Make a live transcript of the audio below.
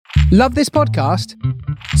Love this podcast?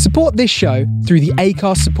 Support this show through the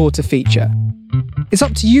Acast supporter feature. It's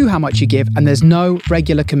up to you how much you give, and there's no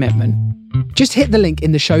regular commitment. Just hit the link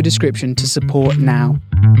in the show description to support now.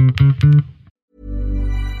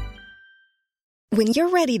 When you're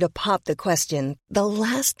ready to pop the question, the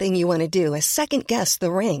last thing you want to do is second-guess the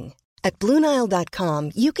ring. At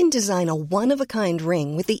BlueNile.com, you can design a one-of-a-kind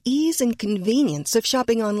ring with the ease and convenience of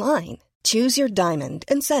shopping online. Choose your diamond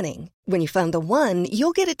and setting. When you find the one,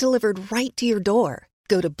 you'll get it delivered right to your door.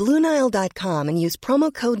 Go to BlueNile.com and use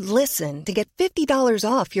promo code LISTEN to get $50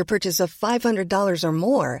 off your purchase of $500 or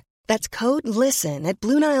more. That's code LISTEN at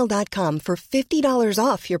BlueNile.com for $50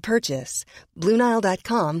 off your purchase.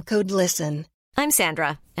 BlueNile.com, code LISTEN. I'm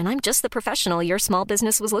Sandra, and I'm just the professional your small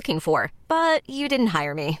business was looking for. But you didn't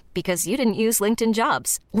hire me because you didn't use LinkedIn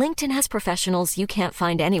Jobs. LinkedIn has professionals you can't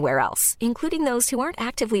find anywhere else, including those who aren't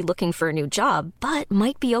actively looking for a new job, but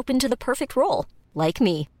might be open to the perfect role, like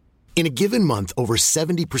me. In a given month, over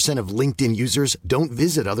 70% of LinkedIn users don't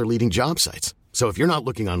visit other leading job sites. So if you're not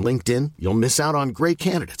looking on LinkedIn, you'll miss out on great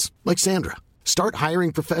candidates like Sandra. Start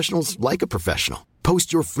hiring professionals like a professional.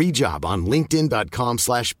 Post your free job on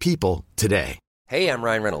linkedin.com/people today. Hey, I'm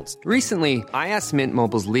Ryan Reynolds. Recently, I asked Mint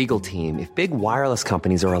Mobile's legal team if big wireless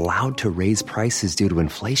companies are allowed to raise prices due to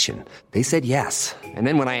inflation. They said yes. And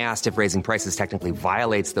then when I asked if raising prices technically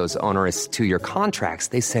violates those onerous two-year contracts,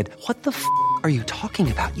 they said, "What the f*** are you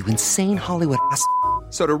talking about, you insane Hollywood ass?"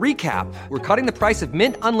 So to recap, we're cutting the price of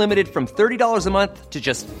Mint Unlimited from $30 a month to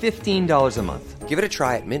just $15 a month. Give it a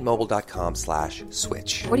try at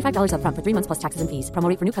mintmobile.com/switch. $45 up front for 3 months plus taxes and fees. Promo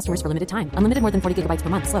rate for new customers for limited time. Unlimited more than 40 gigabytes per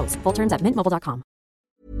month. Slows full terms at mintmobile.com.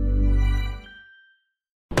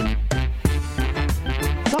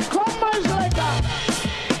 The Clubbers like that.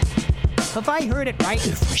 Have I heard it right?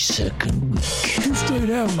 Every second week.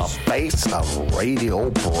 Tuesday on the face of Radio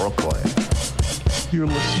Brooklyn. You're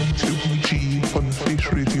listening to weeG on the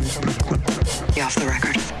Face Radio Brooklyn. Off the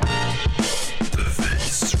record. The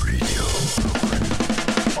Face Radio Brooklyn.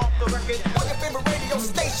 Off the record, on your favorite radio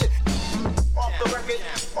station. Off the record,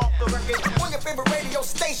 on your favorite radio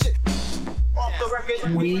station. Off the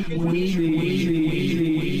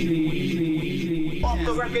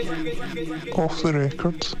record. Off the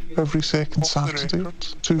record, every second Saturday,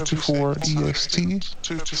 2 to 4 EST,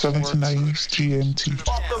 7 to 9 GMT.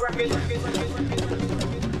 Off the record.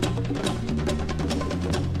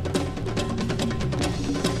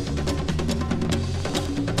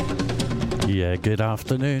 Yeah, good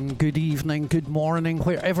afternoon, good evening, good morning,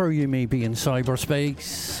 wherever you may be in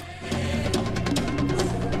cyberspace.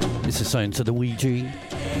 It's the sounds of the weeG.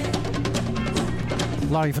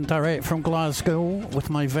 Live and direct from Glasgow with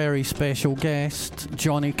my very special guest,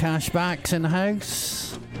 Johnny Cashback's in the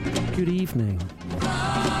house. Good evening.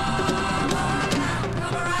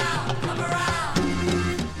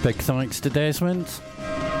 Big thanks to Desmond.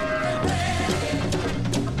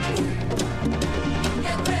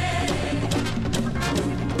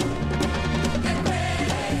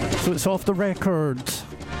 So it's off the record.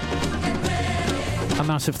 A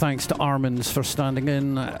massive thanks to Armin's for standing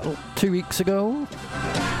in 2 weeks ago.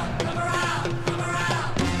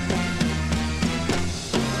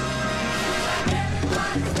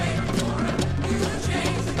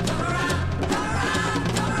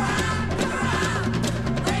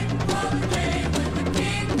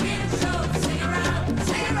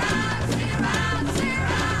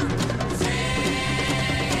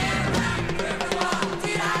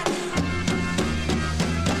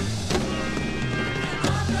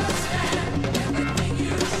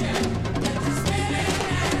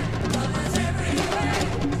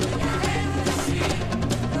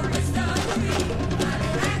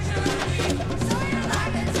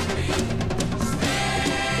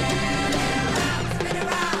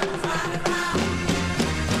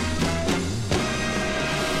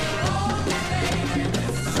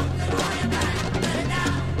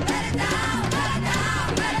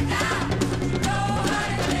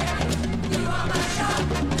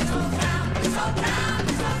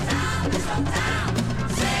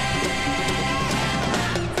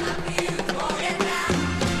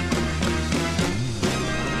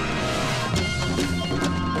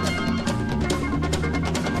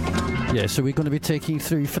 Yeah, so we're going to be taking you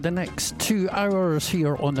through for the next 2 hours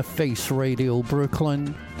here on the Face Radio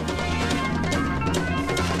Brooklyn.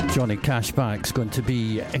 Johnny Cashback's going to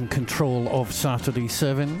be in control of Saturday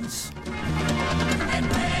Sevens.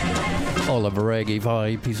 All of a reggae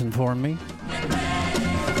vibe, he's informed me.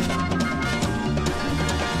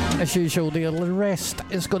 As usual, the rest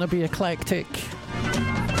is going to be eclectic.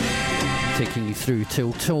 Taking you through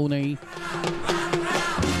till Tony.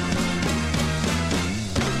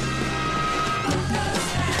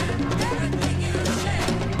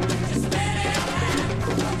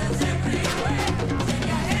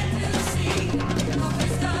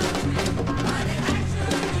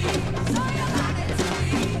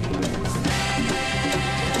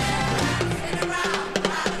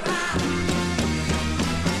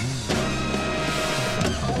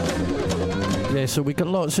 Yeah, so we got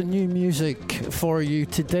lots of new music for you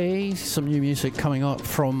today. Some new music coming up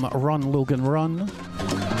from Run Logan Run.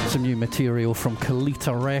 Some new material from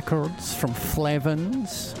Kalita Records, from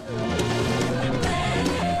Flevens.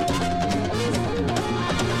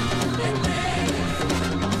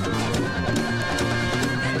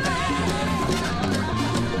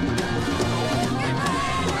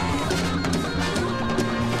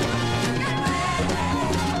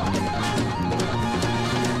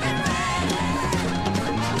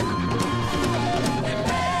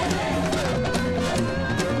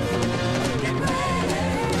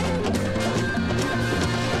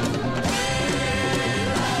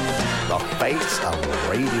 Face of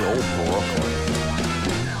Radio Brooklyn.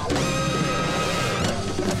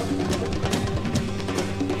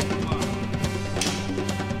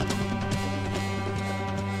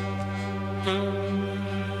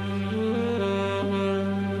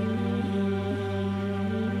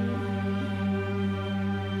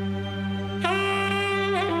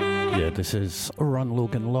 Yeah, this is Run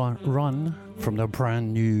Logan Run from their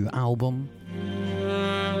brand new album.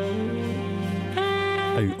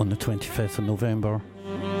 Out on the 25th of November.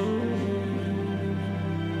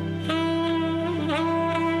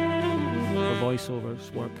 For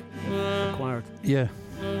voiceovers work required. Yeah,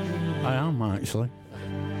 I am actually.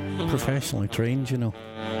 Professionally trained, you know.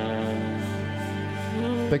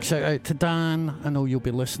 Big shout out to Dan. I know you'll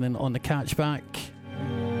be listening on the catchback.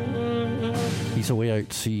 He's away out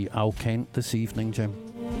to see Al Kent this evening, Jim.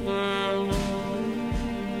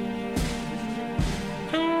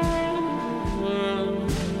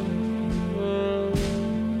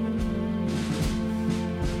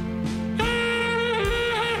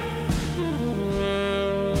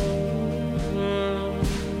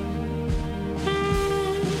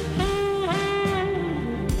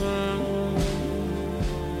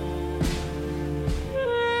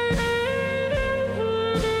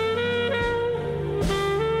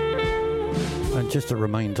 Just a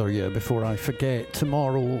reminder, yeah, before I forget,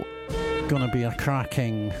 tomorrow gonna be a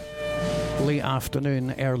cracking late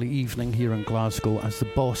afternoon, early evening here in Glasgow as the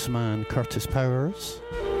boss man Curtis Powers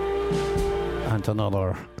and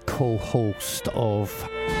another co-host of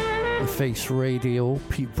Face Radio,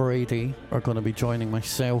 Pete Brady, are going to be joining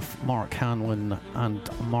myself, Mark Hanlon and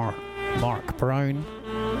Mark Brown,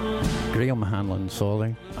 Graham Hanlon,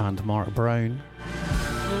 sorry, and Mark Brown.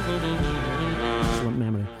 Excellent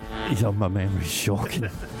memory. Yeah, my memory's shocking.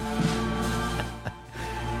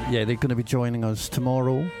 Yeah, they're going to be joining us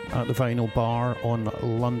tomorrow at the Vinyl Bar on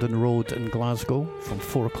London Road in Glasgow from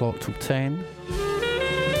 4 o'clock till 10.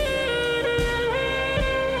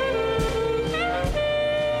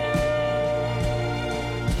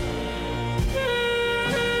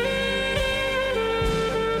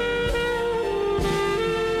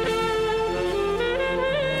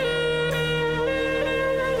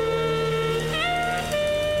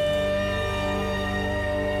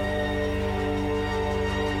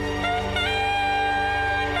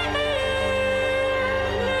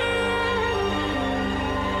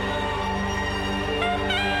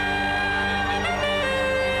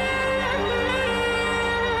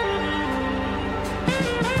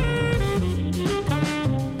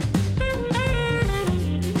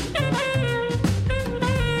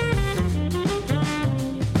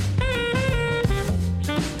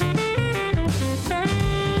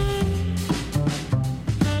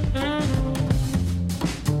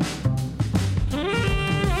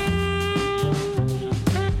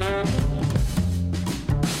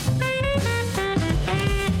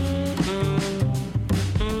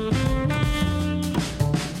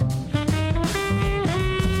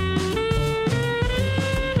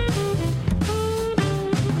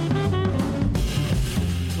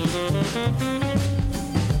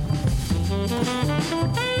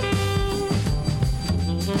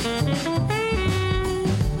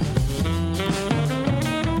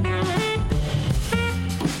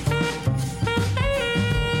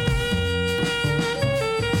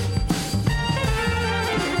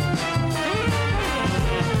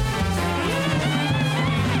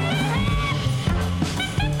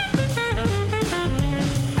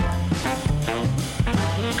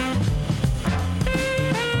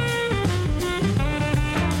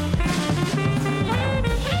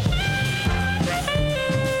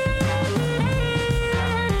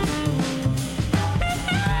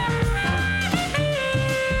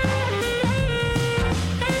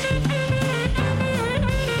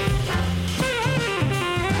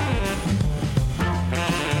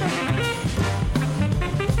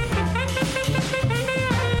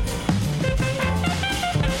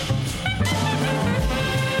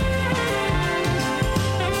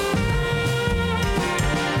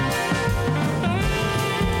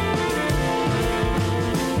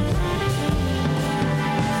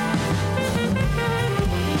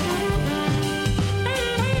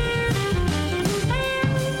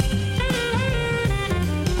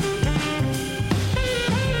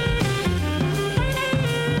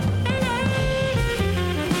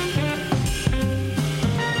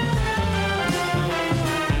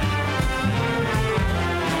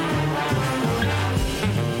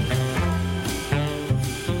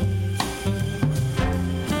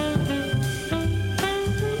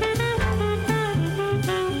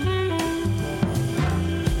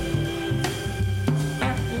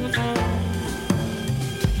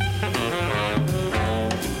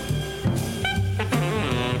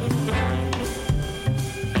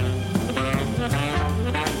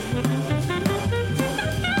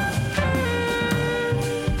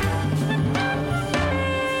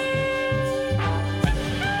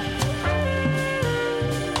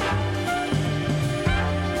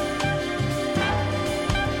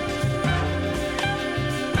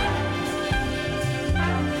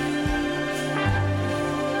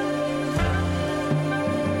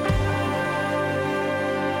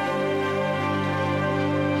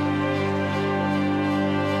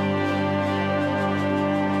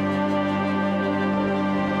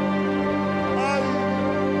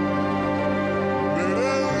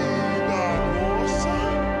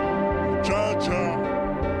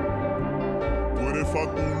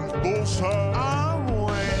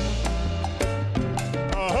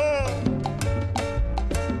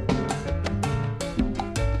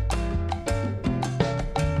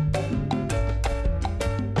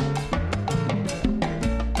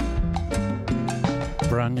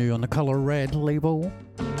 brand new on the Color Red label.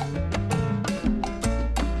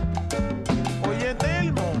 Oye,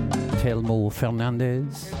 Telmo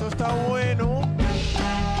Fernández. esto está bueno.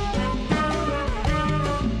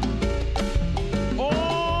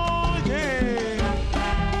 Oye,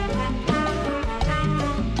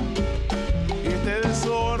 y este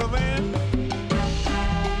desorden.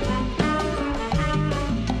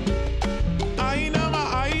 Ahí nada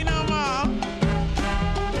más, ahí nada más.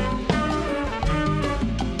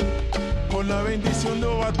 Con la bendición de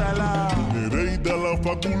Obatalá. Nereida la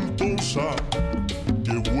facultosa,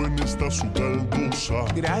 qué buena está su caldosa.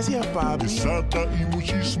 Gracias, papi. Desata y muy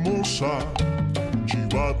chismosa,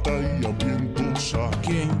 chivata y ambientosa.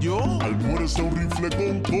 ¿Quién, yo? Almuerza un rifle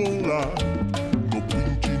con cola, no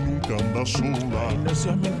pinche y nunca anda sola. Ay, no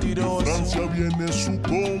seas mentiroso. De Francia viene su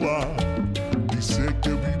cola, dice que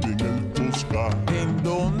vive en el Tosca. ¿En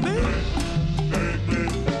dónde?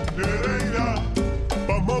 Nereida,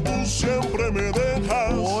 vamos, tú siempre me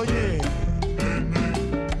dejas. Oye,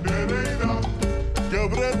 Nereida,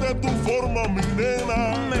 quebré de tu forma, mi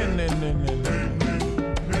nena. Nereida,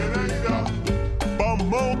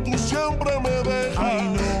 vamos, tú siempre me dejas.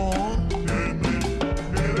 ay no.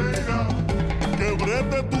 Nereida, quebré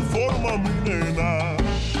de tu forma, mi nena.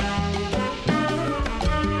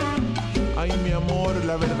 Ay, mi amor,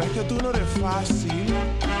 la verdad es que tú no eres fácil.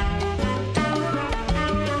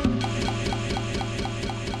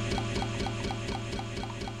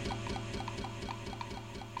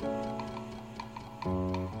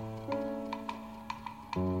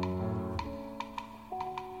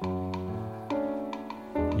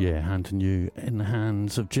 Yeah, handing you in the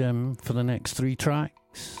hands of Jim for the next 3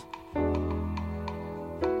 tracks.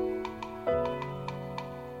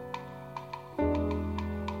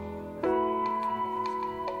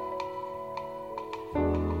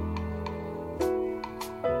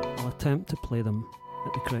 I'll attempt to play them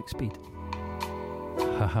at the correct speed.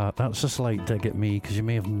 Haha, that's a slight dig at me because you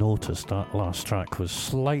may have noticed that last track was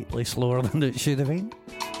slightly slower than it should have been.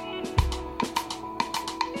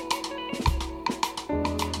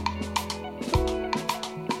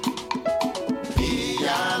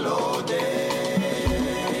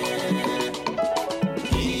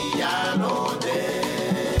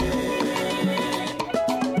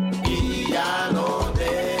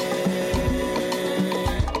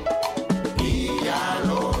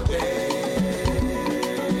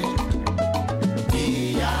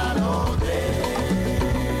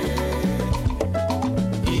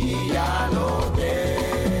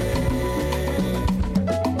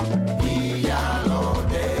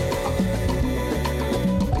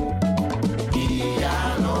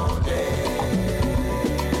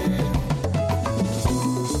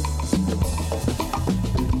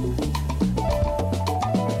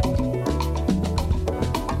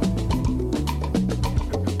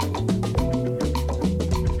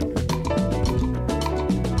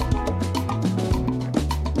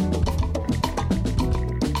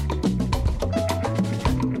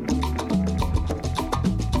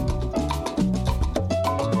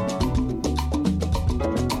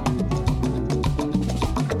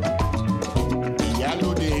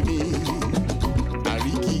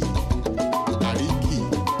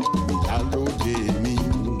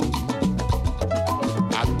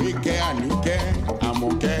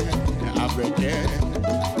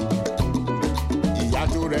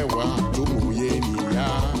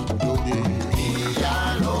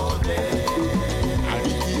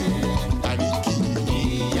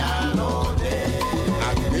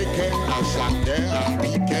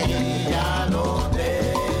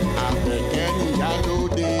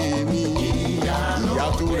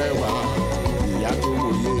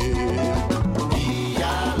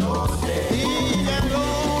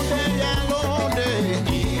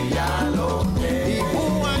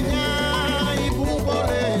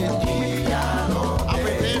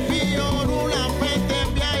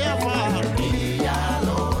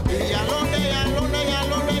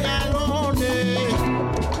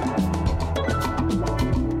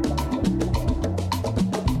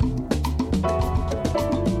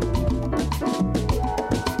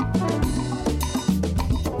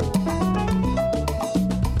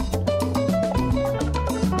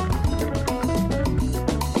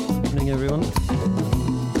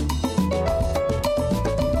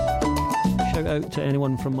 Out to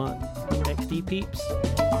anyone from my XD peeps.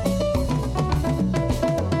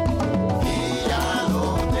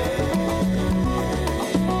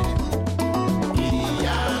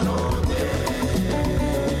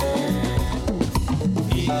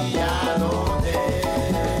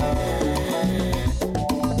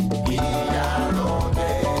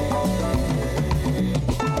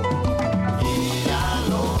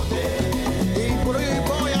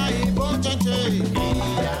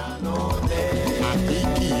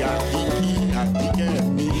 àjíkẹ́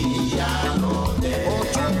mi. Ìyálóde.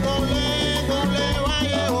 Òtún gólé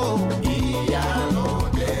wáyé o.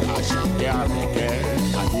 Ìyálóde. Àṣìkẹ́ àríkẹ́,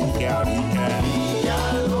 àjíkẹ́ àríkẹ́.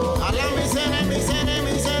 Ìyálóde.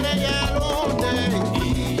 Alámisẹ́rẹ́ yálóde.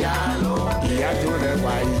 Ìyálóde. Ìyá tó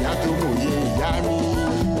rẹwà, ìyá tó mòye, ìyá mi.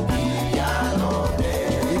 Ìyálóde.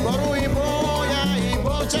 Ìgboro ìbò ya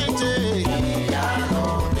ìbò chẹ́ǹchẹ́.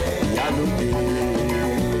 Ìyálóde. Ìyálóde.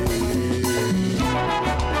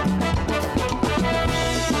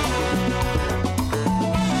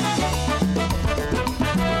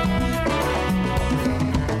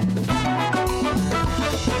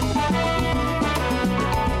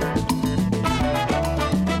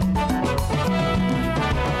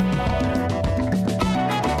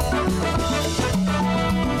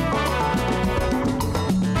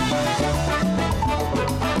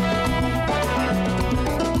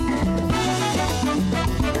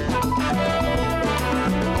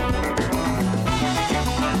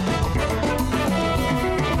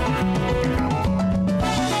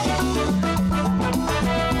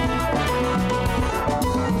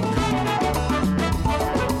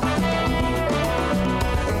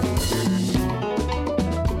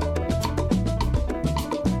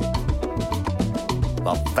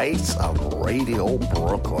 The face of Radio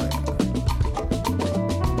Brooklyn.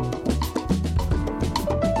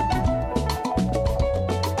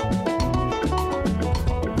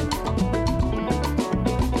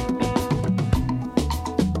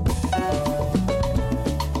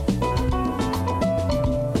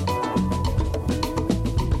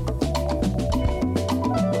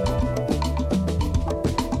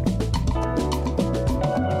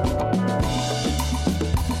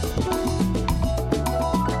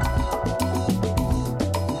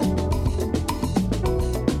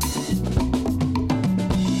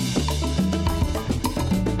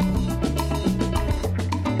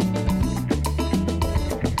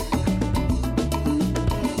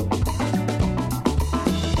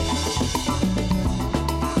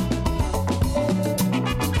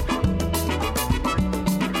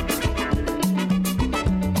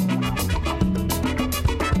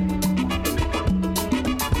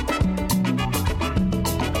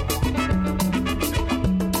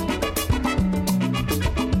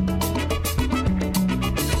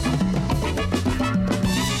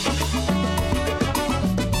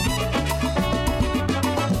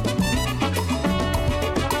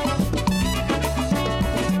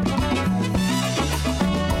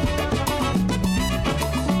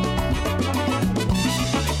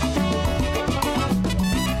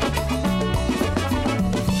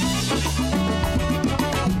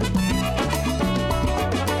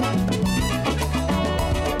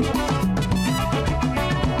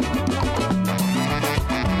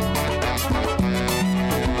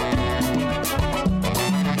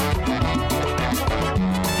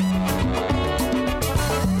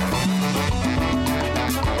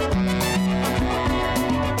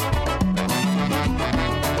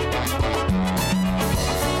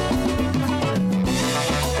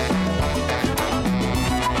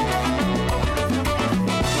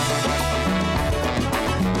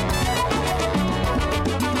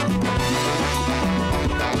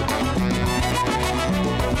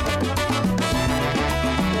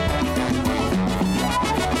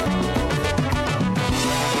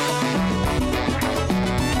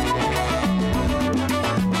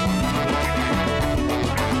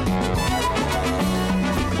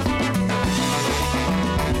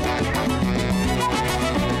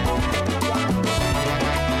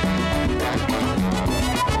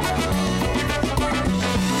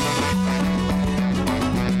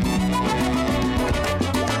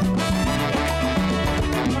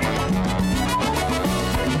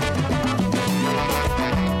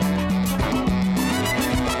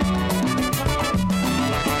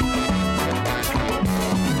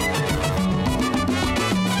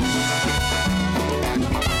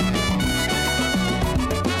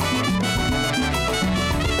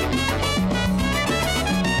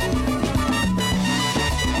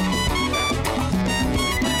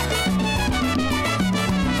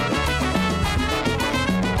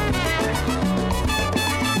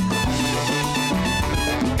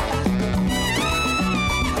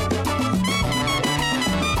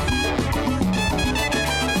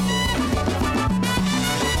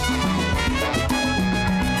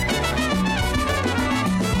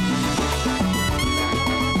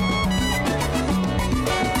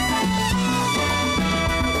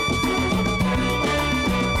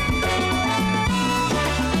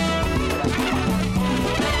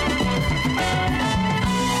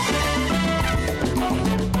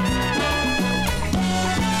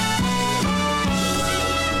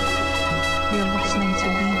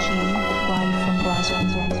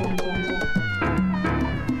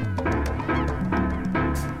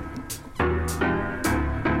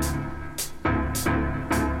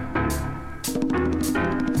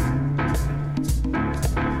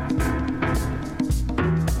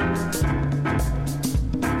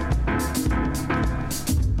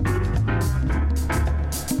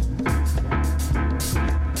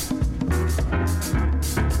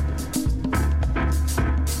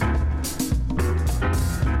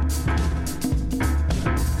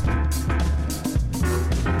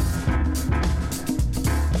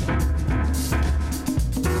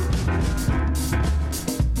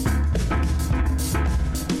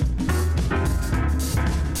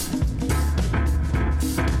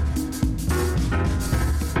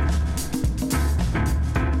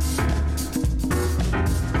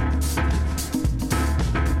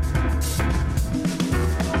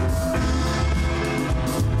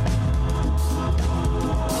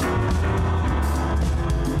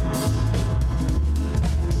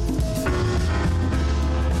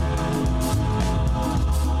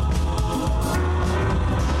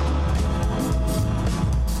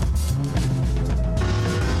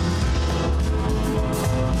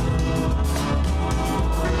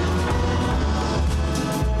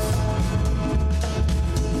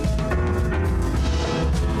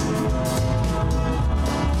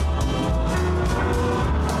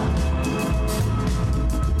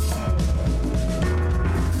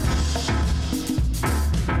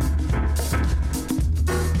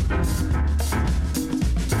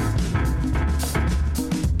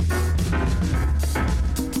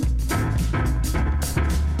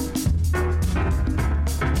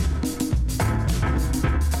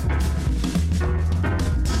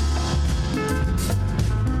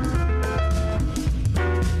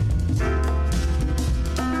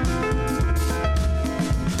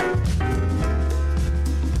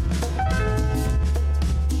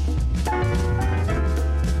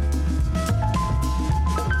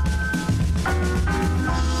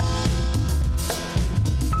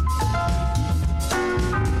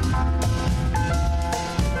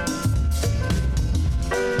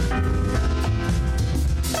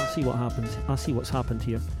 see what happens. I'll see what's happened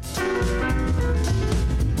here.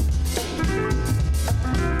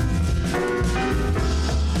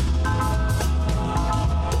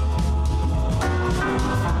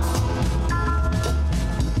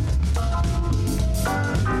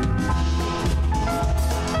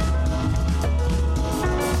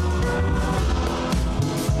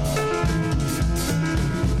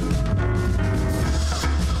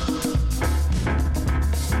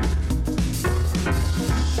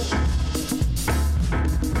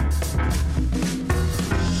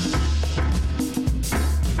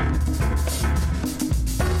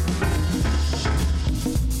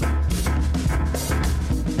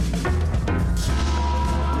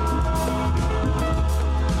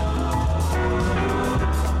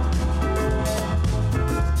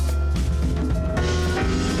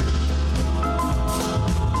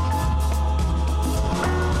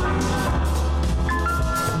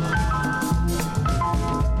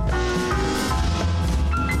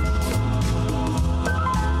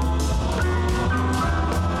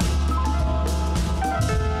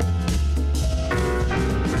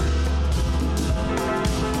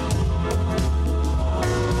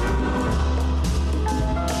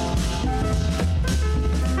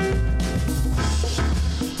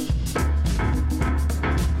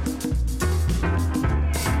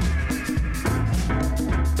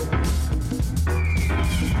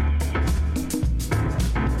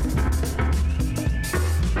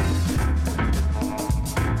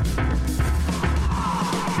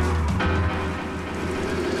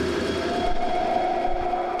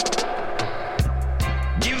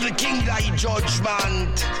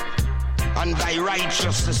 Judgment and thy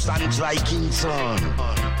righteousness stands thy king's son.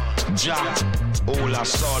 Jah, all a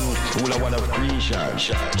son, all a one of creation.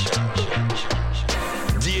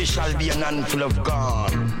 There shall be an handful of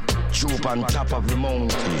corn, troop on top of the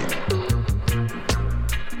mountain.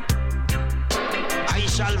 I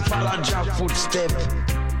shall follow Jah's footstep,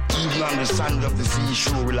 even on the sand of the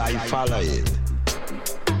seashore will I follow it.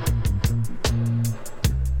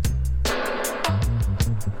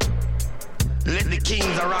 Let the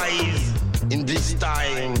kings arise in this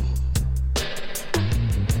time.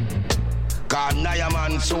 Cause now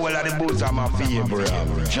man soul at the bosom of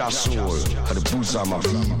Abraham. Just soul at the bosom of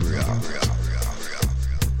Abraham.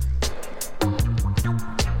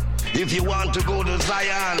 If you want to go to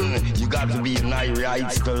Zion, you got to be in Irie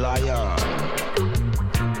Heights to Lion.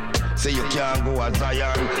 Say you can't go to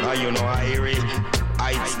Zion, and you know Irie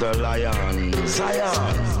Heights to Lion.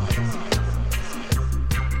 Zion.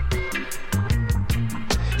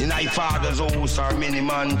 In thy father's house are many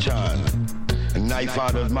mansions. In thy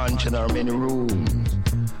father's mansion are many rooms.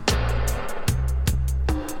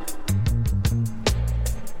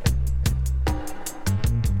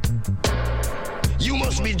 You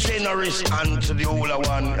must be generous unto the Holy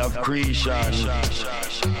One of creation,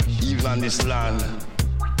 even on this land.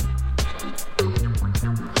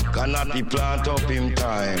 Cannot be plant up in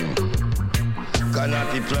time.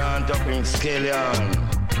 Cannot be plant up in scallion.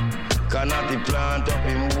 Cannot be plant up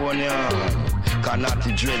in Wonian. Cannot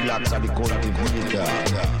be dreadlocks at the cultivator.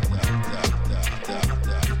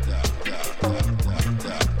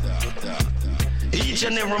 Each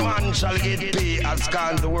and every man shall get paid as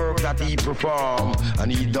can the work that he perform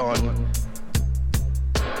and he done.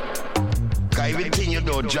 Cause everything you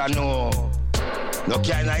do, Jah know. No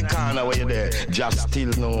kind of corner where you there, just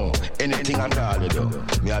still know. Anything at all you do,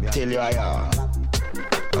 me I tell you I am.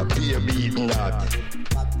 A beer beating that.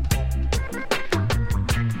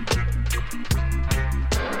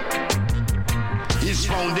 His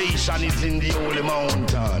foundation is in the holy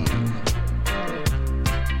mountain.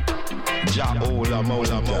 Jah holy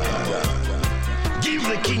mountain. Give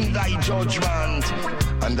the king thy judgment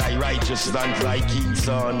and thy righteousness thy king's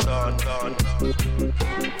son.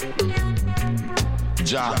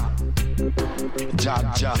 Jah. Jah,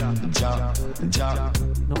 Jah, Jah, Jah.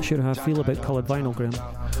 Not sure how I feel about coloured vinyl, Graham.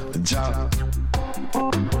 Jah.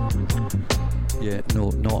 Yeah, no,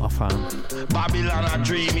 not a fan. Babylon a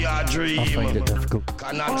dream, you a dream. I find it difficult.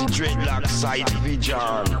 Cannot dreadlock side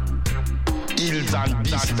vision. Hills and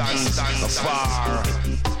distance afar.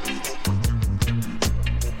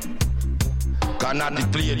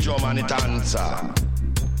 Cannot play drum and it answer.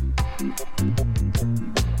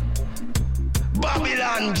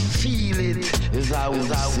 Babylon feel it, is how we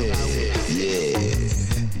say, yeah.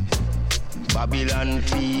 Babylon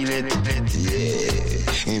feel it, yeah.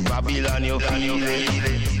 In Babylon you feel it.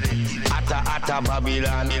 Atta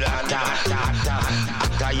Babylon,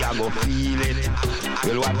 atta you go feel it.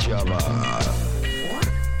 Well, watch your man.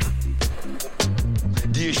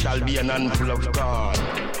 There shall be an handful of corn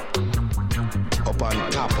up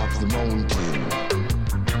on top of the mountain.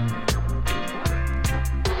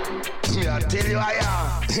 I tell you I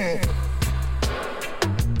am.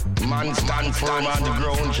 Man stand firm on the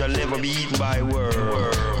ground, shall never be eaten by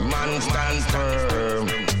worm. Man stand firm.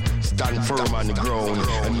 Stand firm on the ground,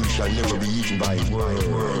 and you shall never be eaten by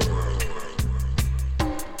worm.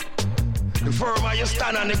 The firmer you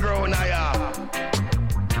stand on the ground,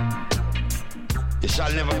 you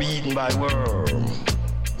shall never be eaten by worm.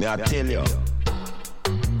 May I tell you?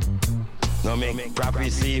 No make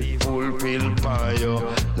prophecy fulfill by you.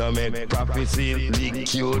 No make prophecy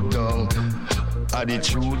lick you down. And the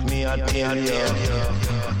truth me I tell you.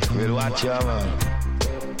 Well, watch ya, man.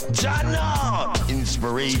 Jana,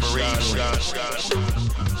 inspiration.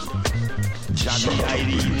 Jana,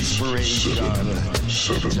 the inspiration.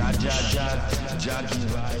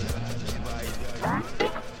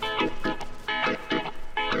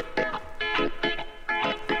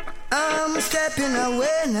 I'm stepping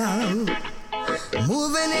away now,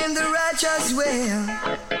 moving in the righteous way.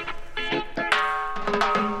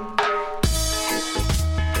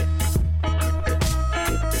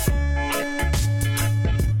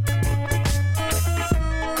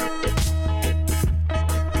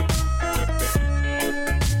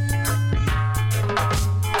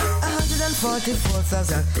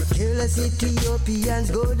 44,000 careless Ethiopians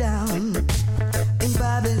go down in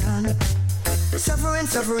Babylon. Suffering,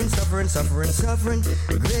 suffering, suffering, suffering, suffering.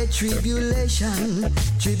 Great tribulation,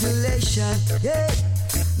 tribulation, yeah.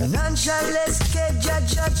 None shall escape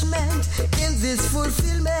judgment in this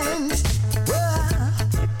fulfillment. Whoa.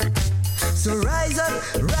 So rise up,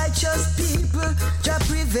 righteous people, Jah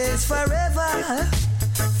prevails forever,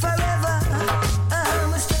 forever.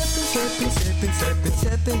 I'm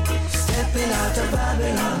stepping out of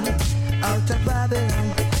Babylon, out of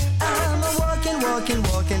Babylon. I'm walking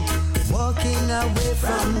away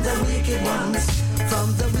from the wicked ones, from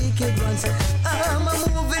the wicked ones. I'm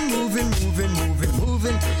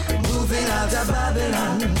moving out of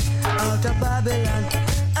Babylon, out of Babylon.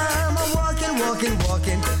 I'm walking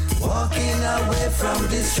away from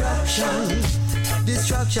destruction,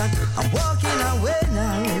 destruction. I'm walking away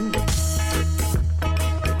now.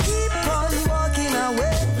 Keep on walking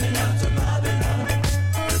away. Moving out of Babylon.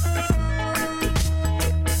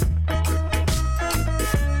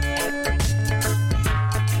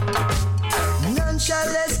 None shall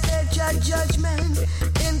escape judgment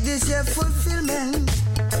in this year fulfillment.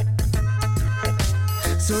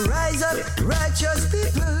 So rise up, righteous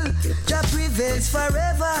people, Jah prevails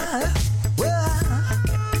forever. Whoa.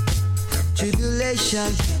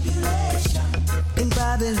 Tribulation, in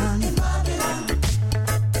Babylon.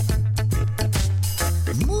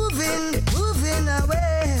 Moving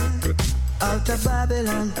away out of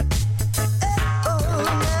Babylon. Oh,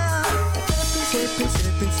 now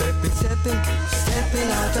stepping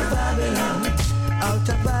out of Babylon, out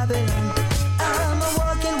of Babylon. I'm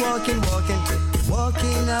walking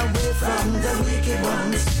away from the wicked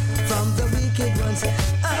ones, from the wicked ones.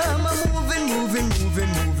 I'm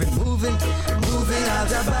moving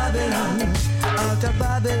out of Babylon, out of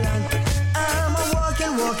Babylon. I'm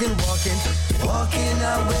walking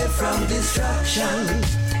away from destruction,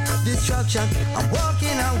 destruction. I'm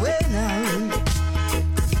walking away now.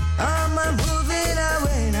 I'm moving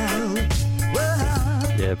away now.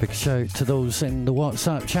 Whoa. Yeah, big shout to those in the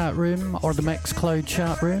WhatsApp chat room or the Mixcloud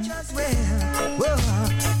chat room.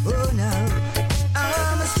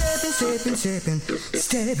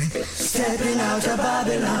 Stepping out of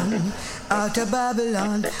Babylon, out of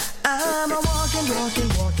Babylon. I'm walking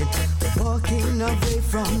away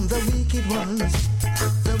from the wicked ones,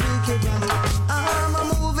 the wicked ones.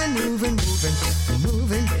 I'm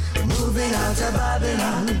moving out of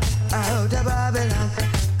Babylon, out of Babylon.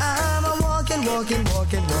 I'm walking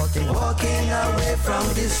away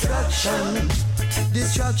from destruction,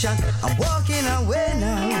 destruction. I'm walking away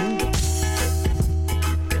now.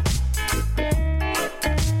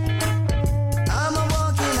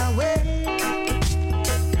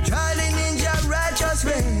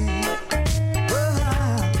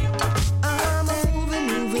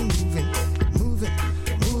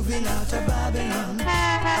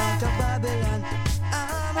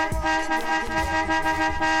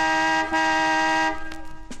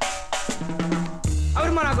 How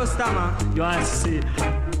the man I go stammer? You want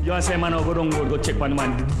to say man over go check one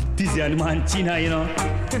man dizzy and man China, you know?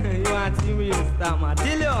 You want to see me stammer?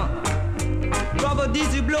 Tell you, brother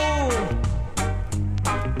dizzy blow.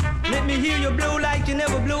 Let me hear you blow like you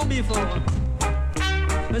never blew before.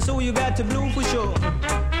 And so you got to blow for sure.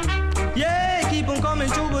 Yeah, keep on coming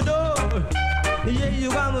through the door. Yeah, you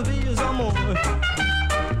got me feel some more.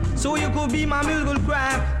 So you could be my musical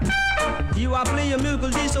crap. You are playing musical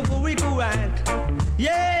disco for Rico right.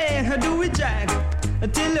 Yeah, do it, Jack.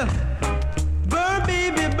 Tell you, world,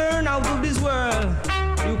 baby, burn out of this world.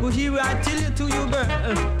 You could hear what I tell you to you,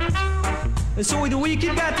 girl. And so the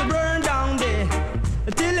wicked got to burn down there.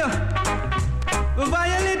 I tell you, the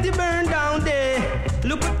violent to burn down there.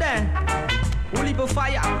 Look at that, whole heap of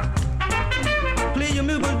fire. Play your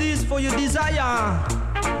musical this for your desire.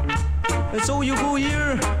 And so you go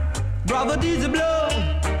here, brother, this a blow.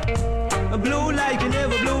 A blow like you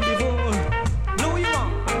never blew before. Blow you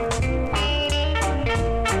up.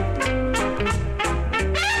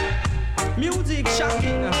 Music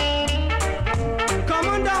shocking. Come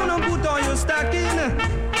on down and put on your stocking.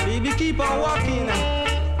 Baby, keep on walking.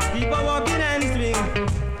 Keep on walking and swing.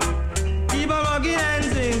 Keep on walking and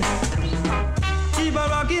swing. Keep on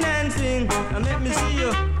rocking and swing. And let me see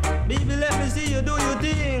you. Baby, let me see you do your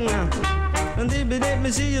thing. And baby, let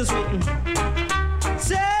me see you swing.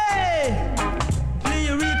 Say, play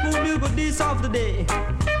a real cool music with this of the day.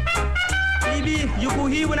 Baby, you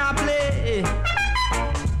could hear when I play.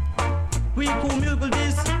 Real cool music with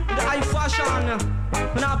this, the high fashion.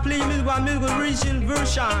 When I play music, I music with original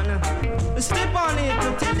version. Step on it,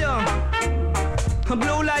 I tell you.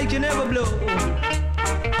 Blow like you never blow.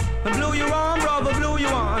 Blow you on, brother, blow you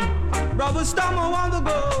on. Brother, stop, I want to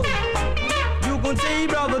go. You can say,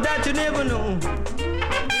 brother, that you never know.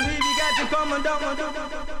 Believe you got to come and down.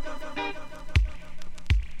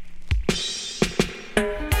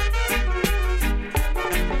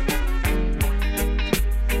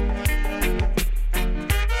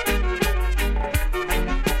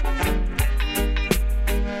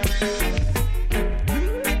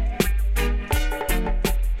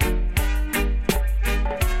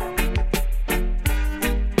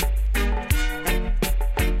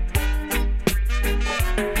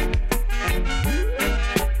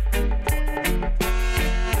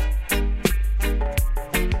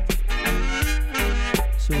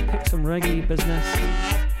 Business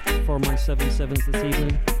for my 7/7s this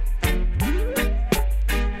evening.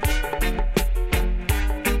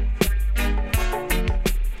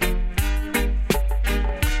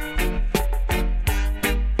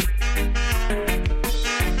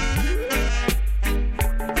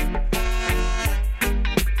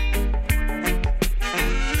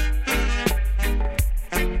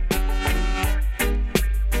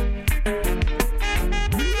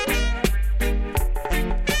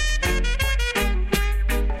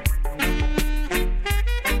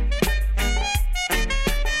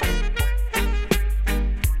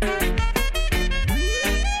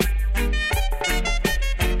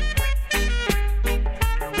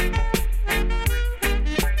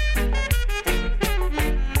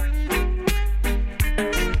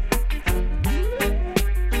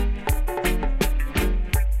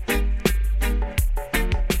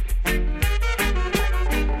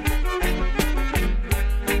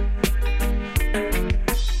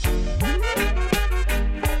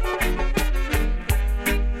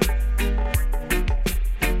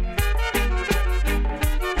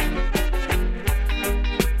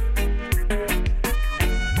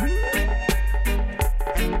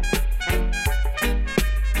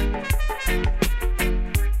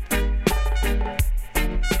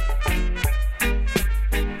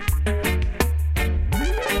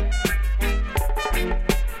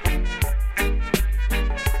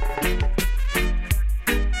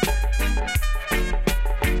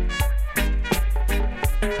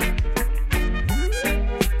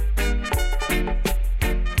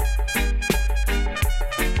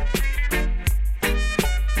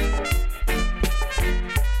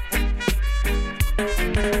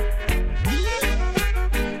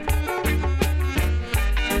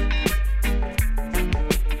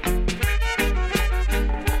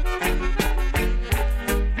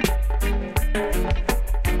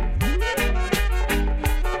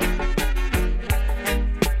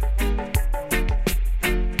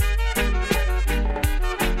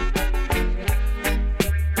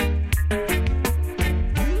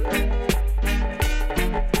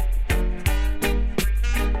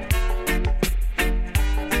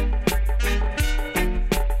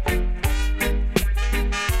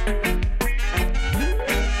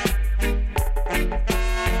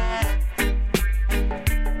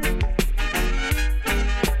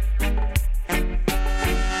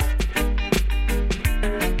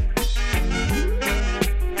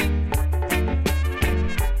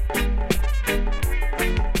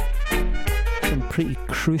 pretty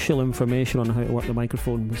crucial information on how to work the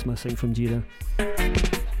microphone was missing from G there.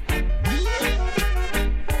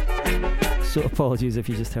 So apologies if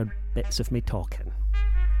you just heard bits of me talking.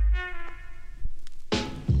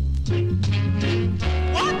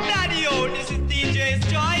 What daddy, yo, this is DJ's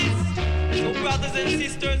choice. So brothers and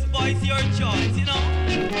sisters, voice your choice, you know.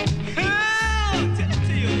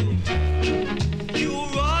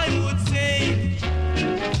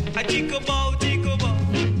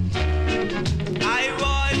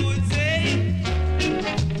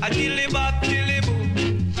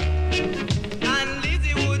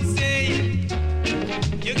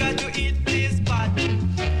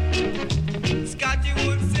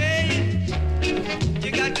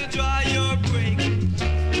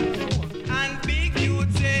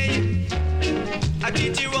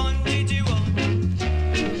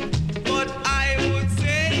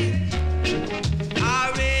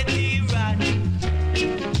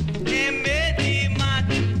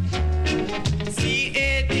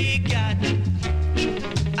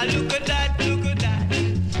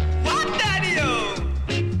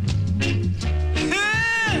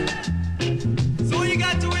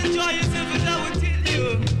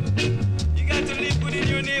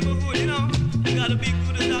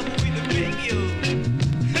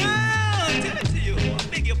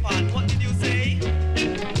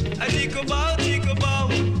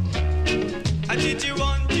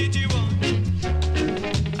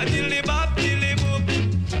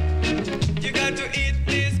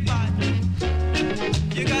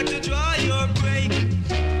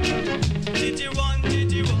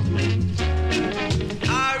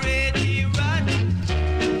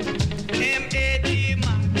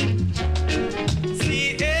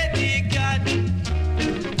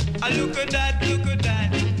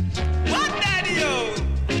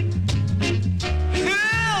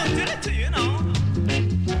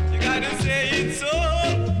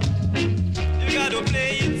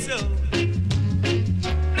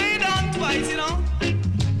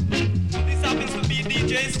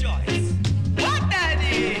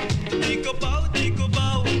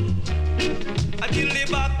 dilly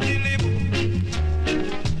bop, dilly boo.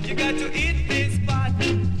 You got to eat this pot.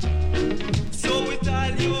 So it's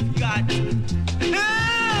all you've got.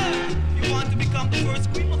 Ah! You want to become the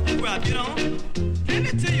first queen of the crop, you know? Give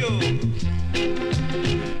it to you.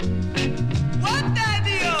 What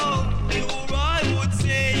daddy-o, you Roy would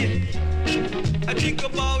say. I think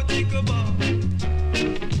about.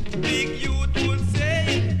 Big youth would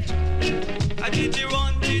say. I did you run.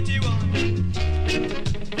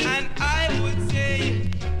 And I would say,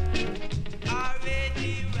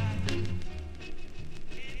 already right.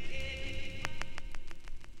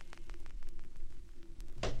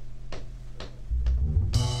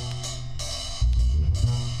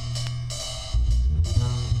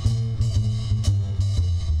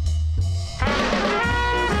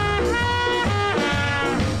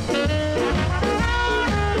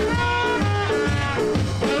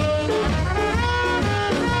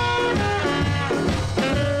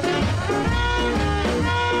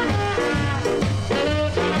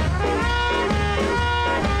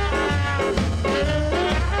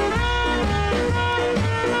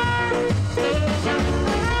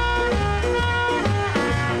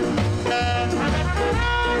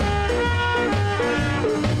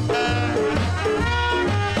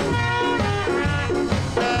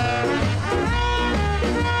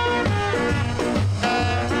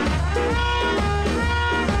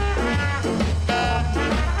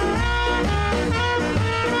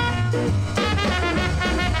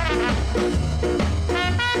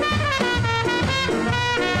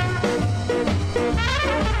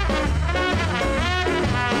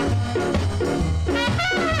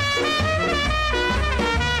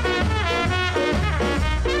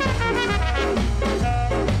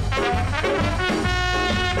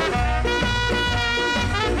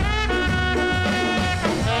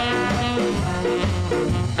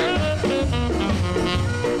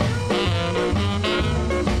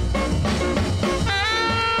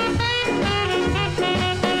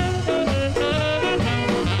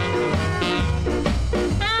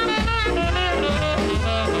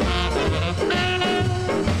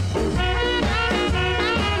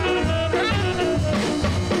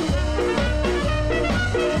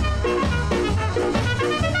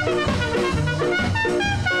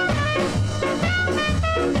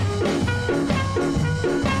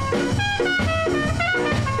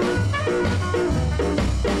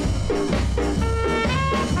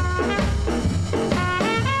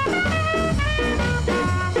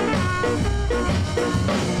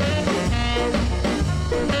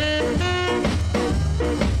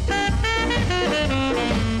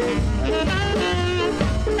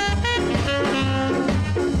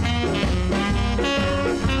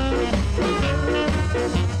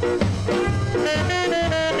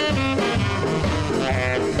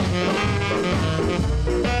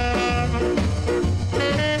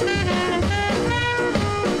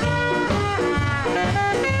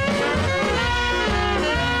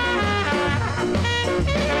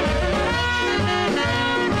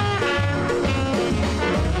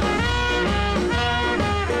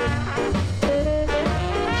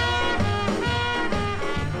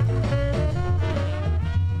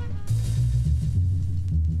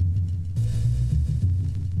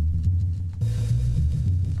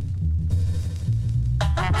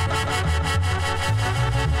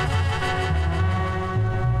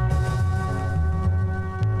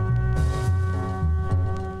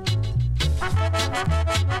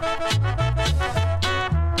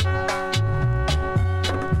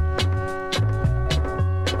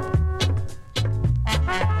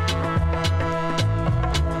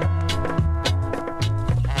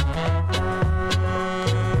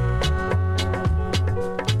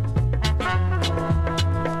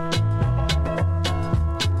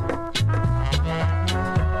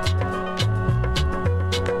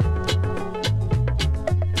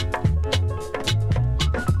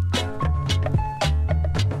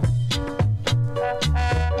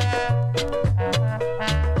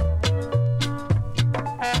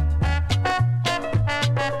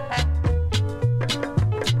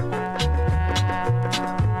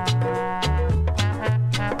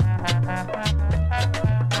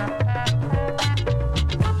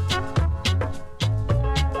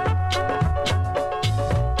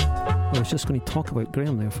 Just going to talk about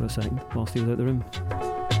Graham there for a second whilst he was out the room.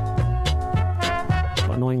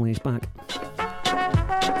 But annoyingly, he's back.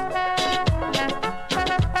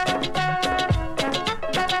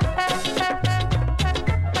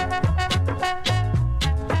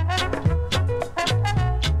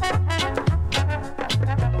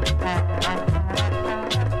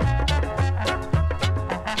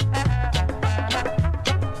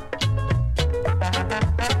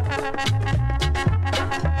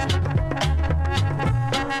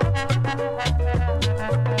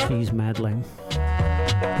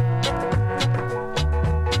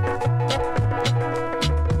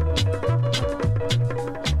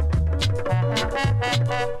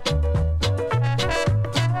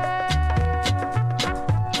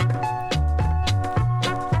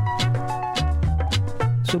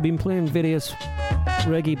 So we've been playing various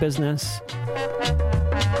reggae business,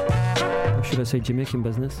 or should I say Jamaican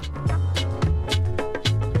business,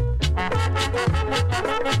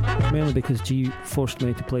 mainly because G forced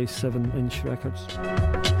me to play 7-inch records.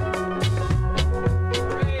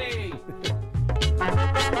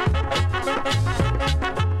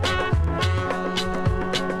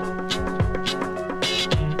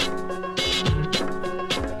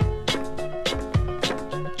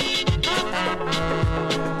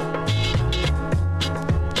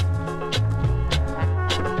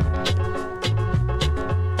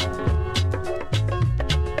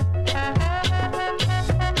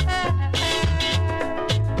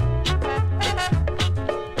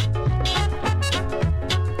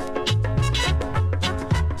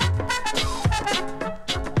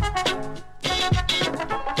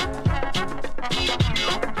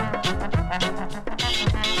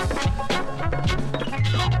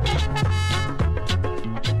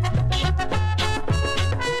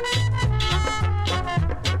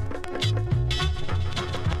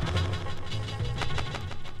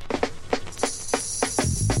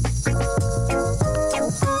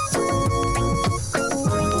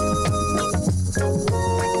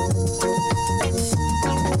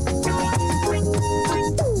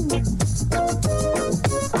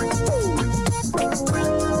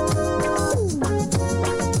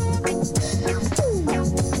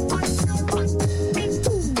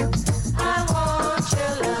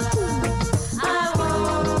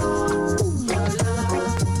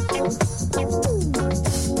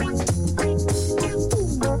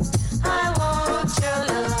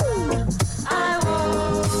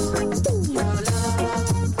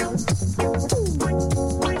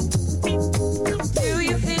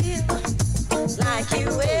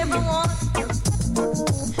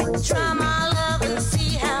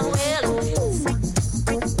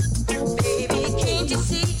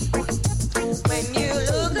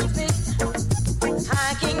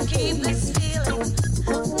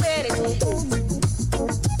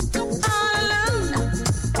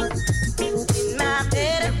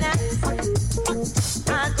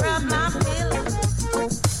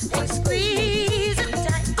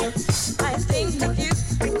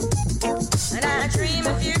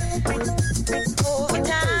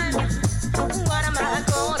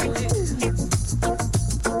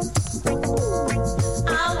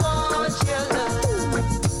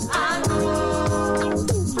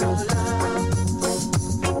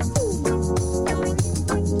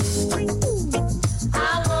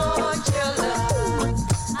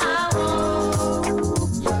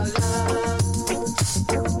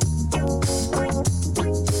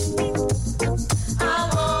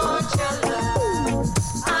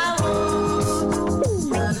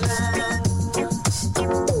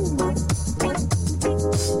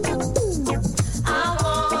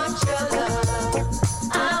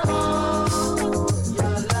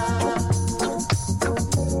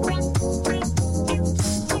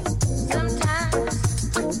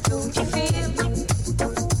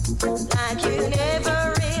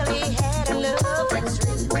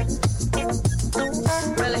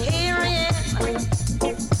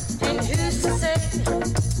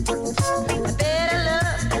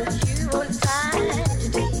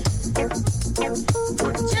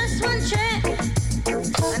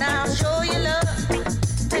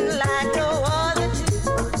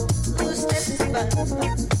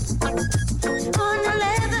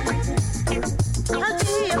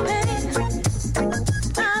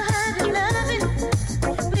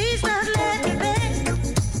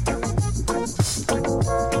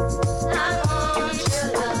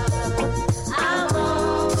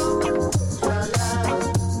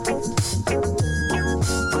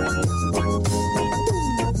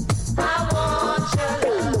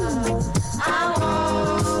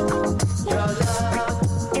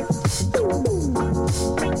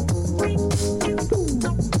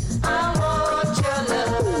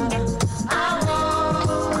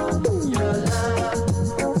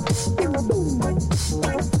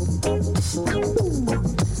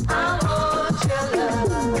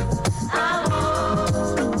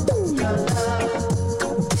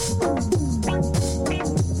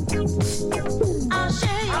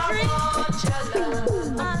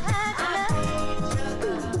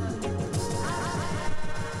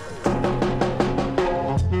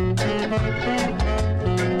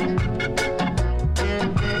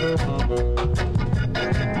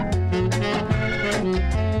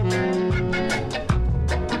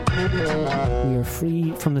 We are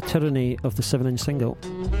free from the tyranny of the 7-inch single.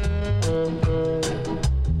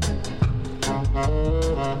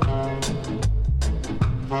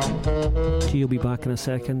 G will be back in a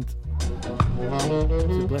second.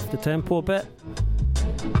 So lift the tempo a bit.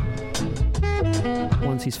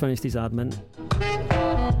 Once he's finished his admin.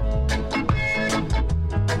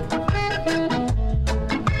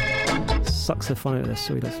 Sucks the fun out of this,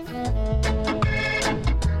 so he does.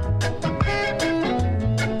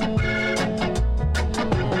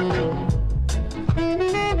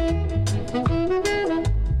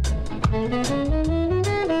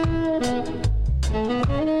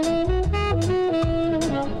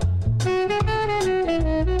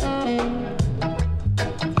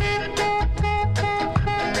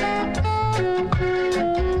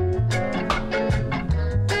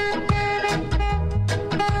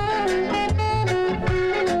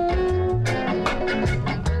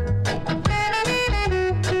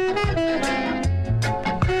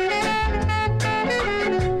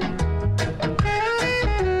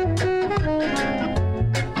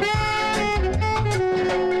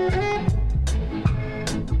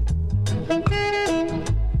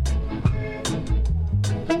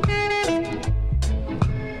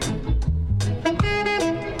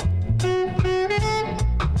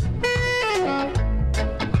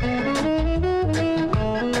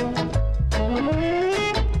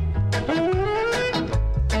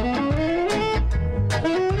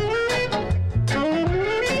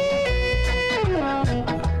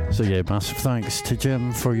 So yeah, massive thanks to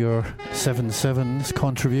Jim for your 7/7s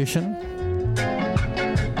contribution.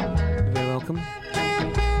 You're very welcome.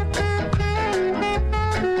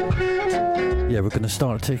 Yeah, we're going to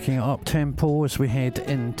start taking it up tempo as we head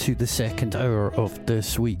into the second hour of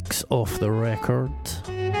this week's Off the Record.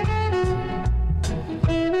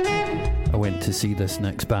 I went to see this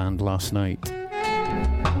next band last night.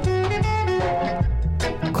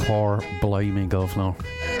 Cor Blimey Governor.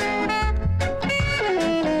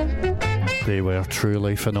 They were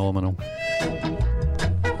truly phenomenal.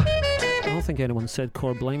 I don't think anyone said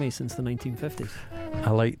Cor Blimey since the 1950s. I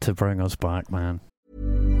like to bring us back, man.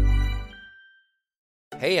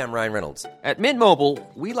 Hey, I'm Ryan Reynolds. At Mint Mobile,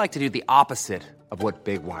 we like to do the opposite of what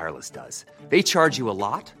Big Wireless does. They charge you a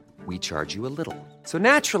lot, we charge you a little. So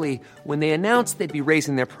naturally, when they announced they'd be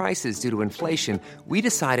raising their prices due to inflation, we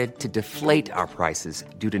decided to deflate our prices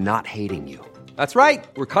due to not hating you. That's right.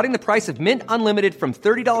 We're cutting the price of Mint Unlimited from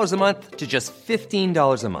 $30 a month to just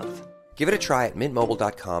 $15 a month. Give it a try at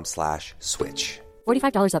mintmobile.com/switch.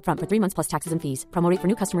 $45 up front for 3 months plus taxes and fees. Promo rate for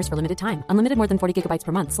new customers for limited time. Unlimited more than 40 gigabytes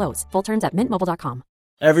per month. Slows full terms at mintmobile.com.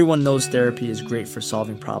 Everyone knows therapy is great for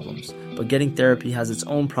solving problems, but getting therapy has its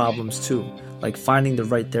own problems too, like finding the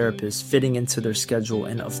right therapist, fitting into their schedule,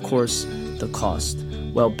 and of course, the cost.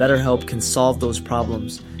 Well, BetterHelp can solve those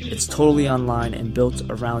problems. It's totally online and built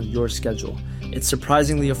around your schedule. It's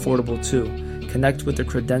surprisingly affordable too. Connect with a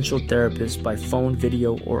credentialed therapist by phone,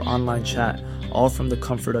 video, or online chat, all from the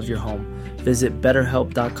comfort of your home. Visit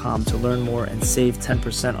BetterHelp.com to learn more and save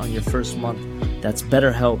 10% on your first month. That's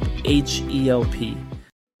BetterHelp, H-E-L-P.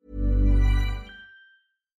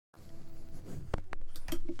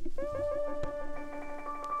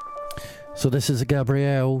 So this is the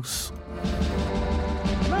Gabrielles.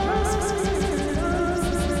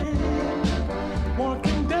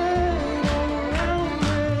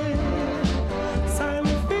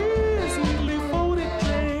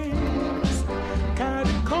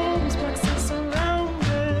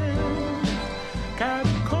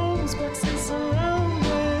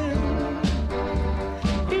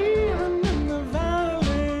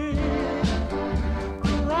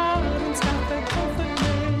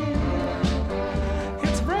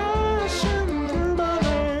 It's Russian.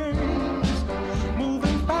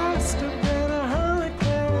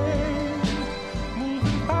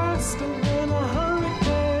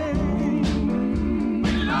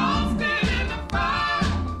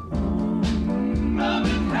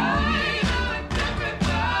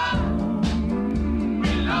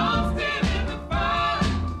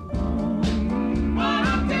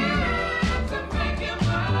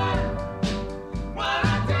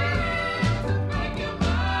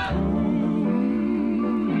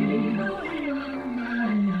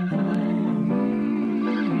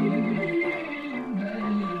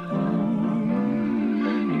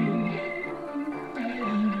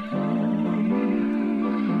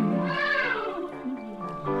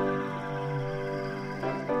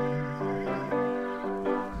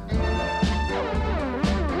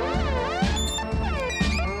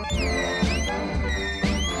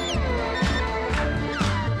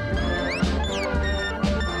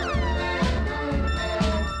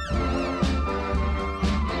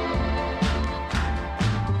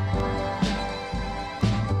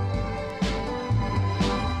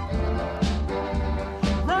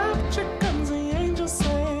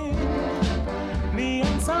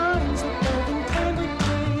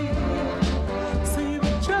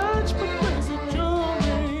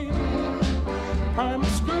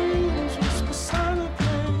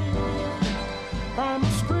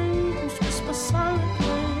 Primal screams whisper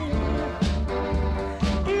silently,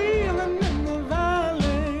 healing in the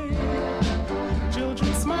valley.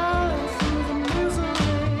 Children smile through the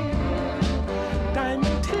misery.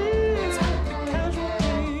 Diamond tears hide the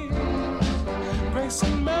casualties. Grace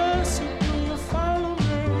and mercy, do you follow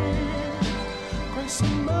me? Grace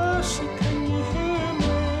and mercy, can you hear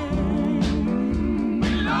me? We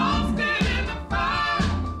lost it in the fire.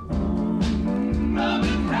 Love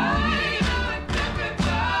and pain and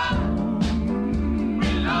temperature. We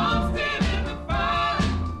lost it in the fire.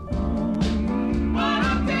 What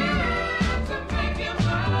I did to make you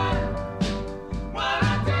mine. What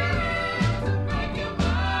I did to make you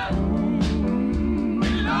mine. We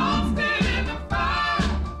lost it in the fire.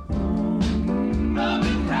 Love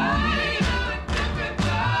and pain and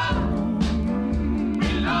temperature. We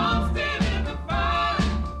lost it in the fire.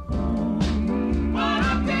 What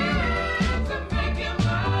I did to make you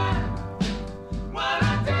mine. What I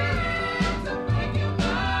did to make you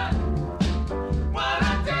mine. What I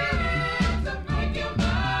did to make you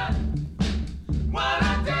mine. What I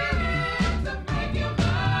did to make you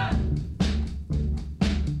mine.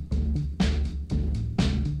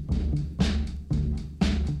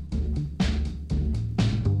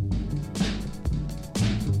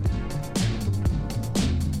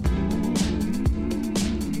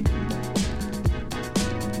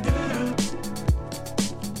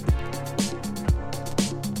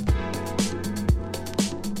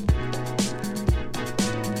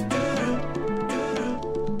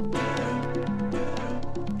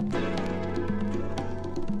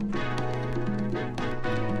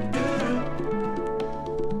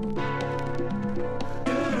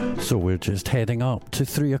 So we're just heading up to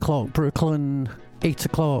 3 o'clock Brooklyn, 8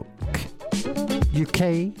 o'clock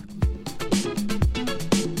UK.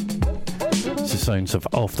 It's the sounds of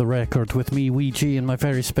Off the Record with me, weeG, and my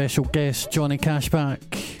very special guest, Johnny Cashback.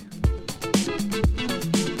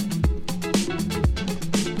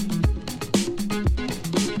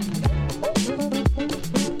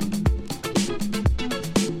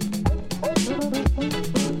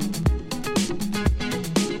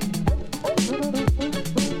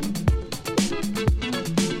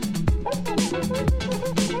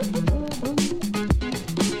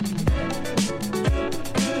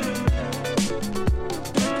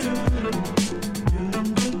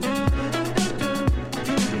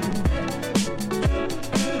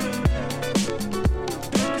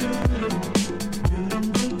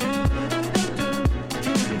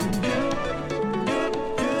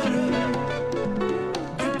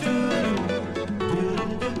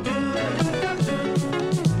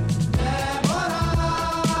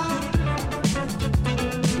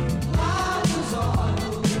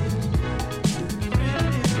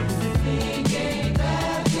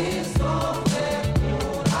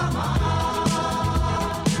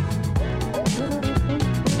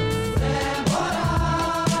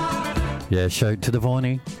 Yeah, shout to the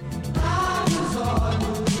Vonnie.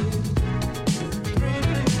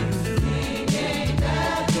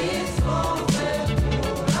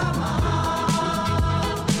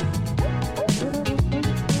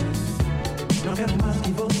 Não quero mais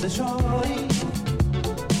que você chore.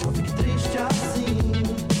 Não fique triste assim,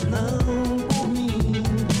 não por mim.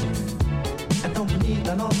 É tão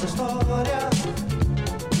bonita a nossa história.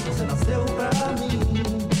 Você nasceu pra mim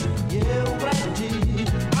e eu pra ti.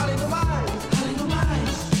 Além do mais,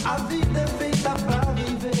 a vida é feita pra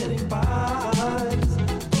viver em paz.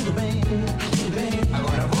 Tudo bem,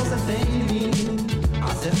 agora você tem em mim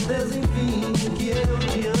a certeza, enfim, que eu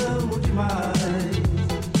te amo demais.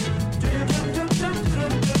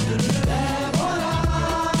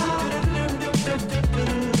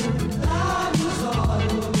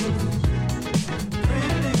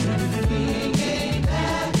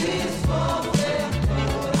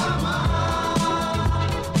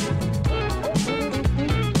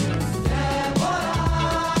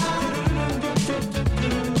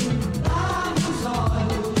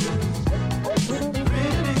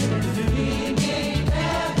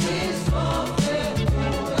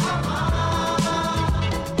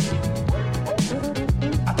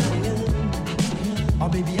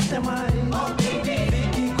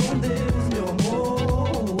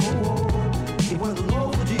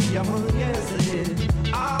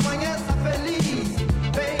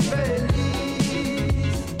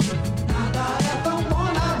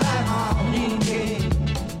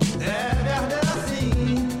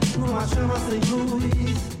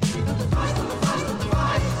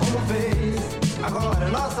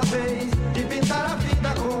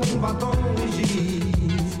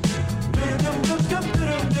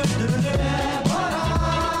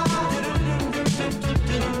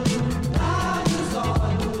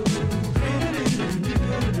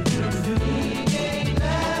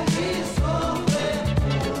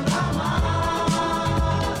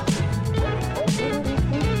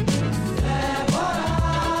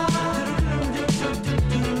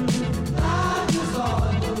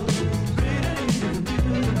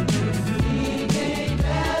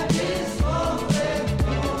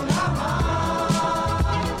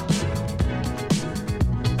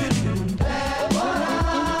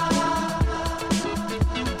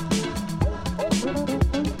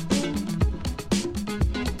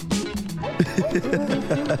 Hey,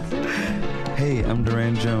 I'm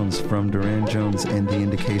Duran Jones from Duran Jones and the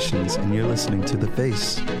Indications, and you're listening to The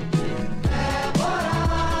Face.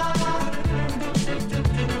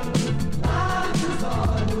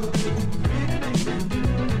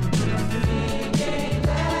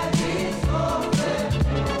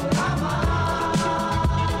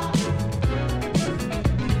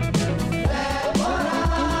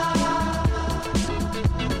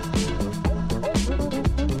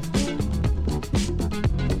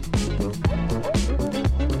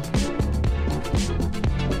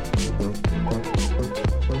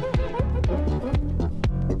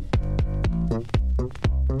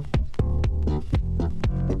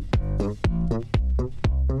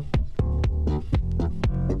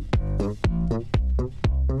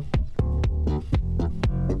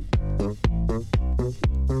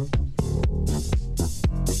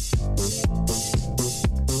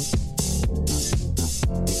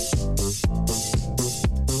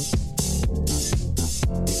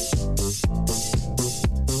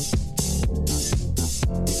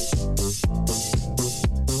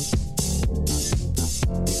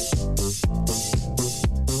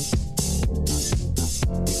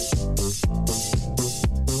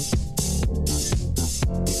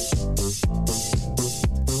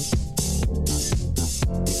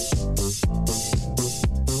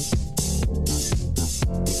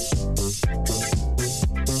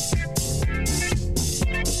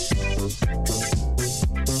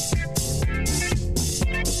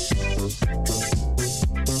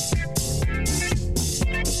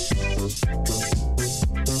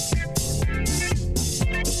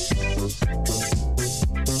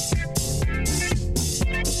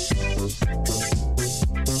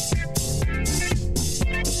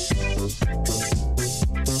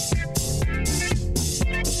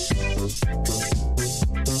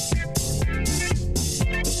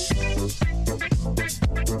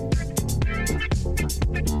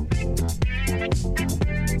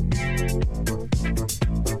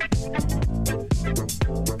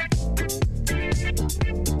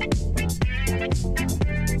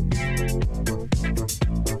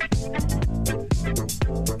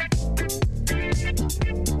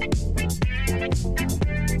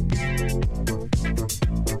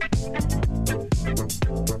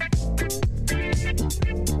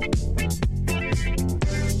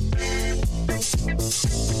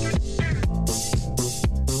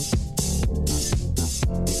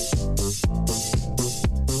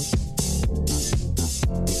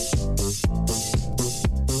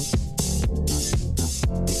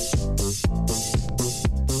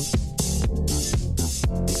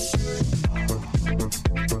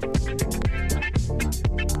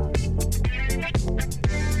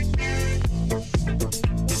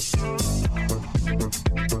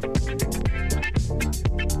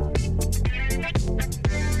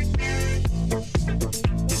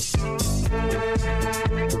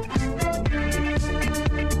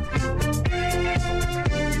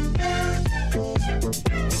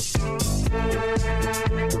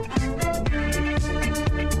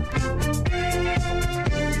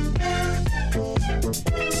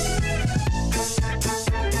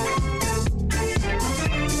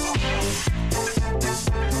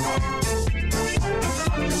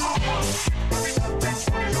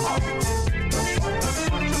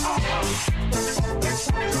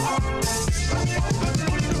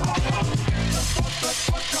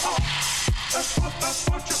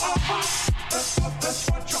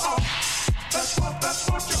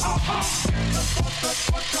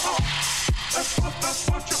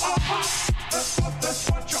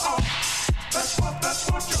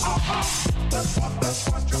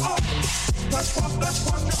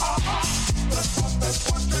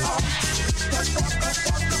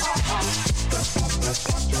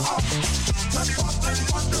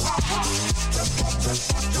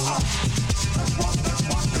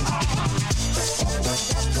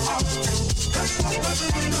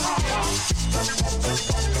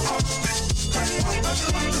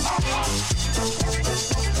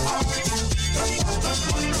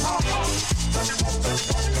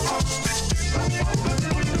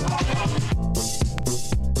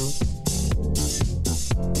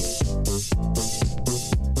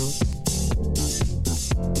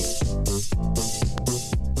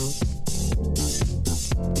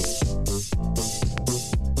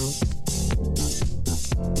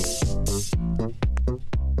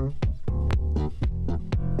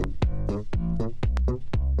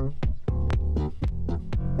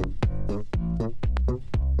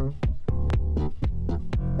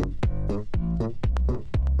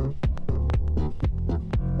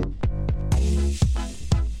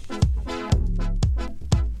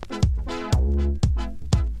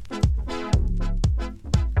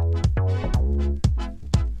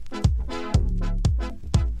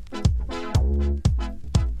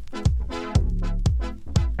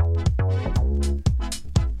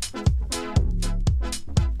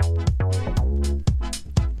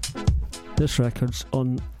 this record's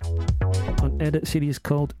on an edit series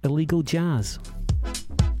called Illegal Jazz.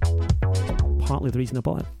 Partly the reason I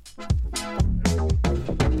bought it.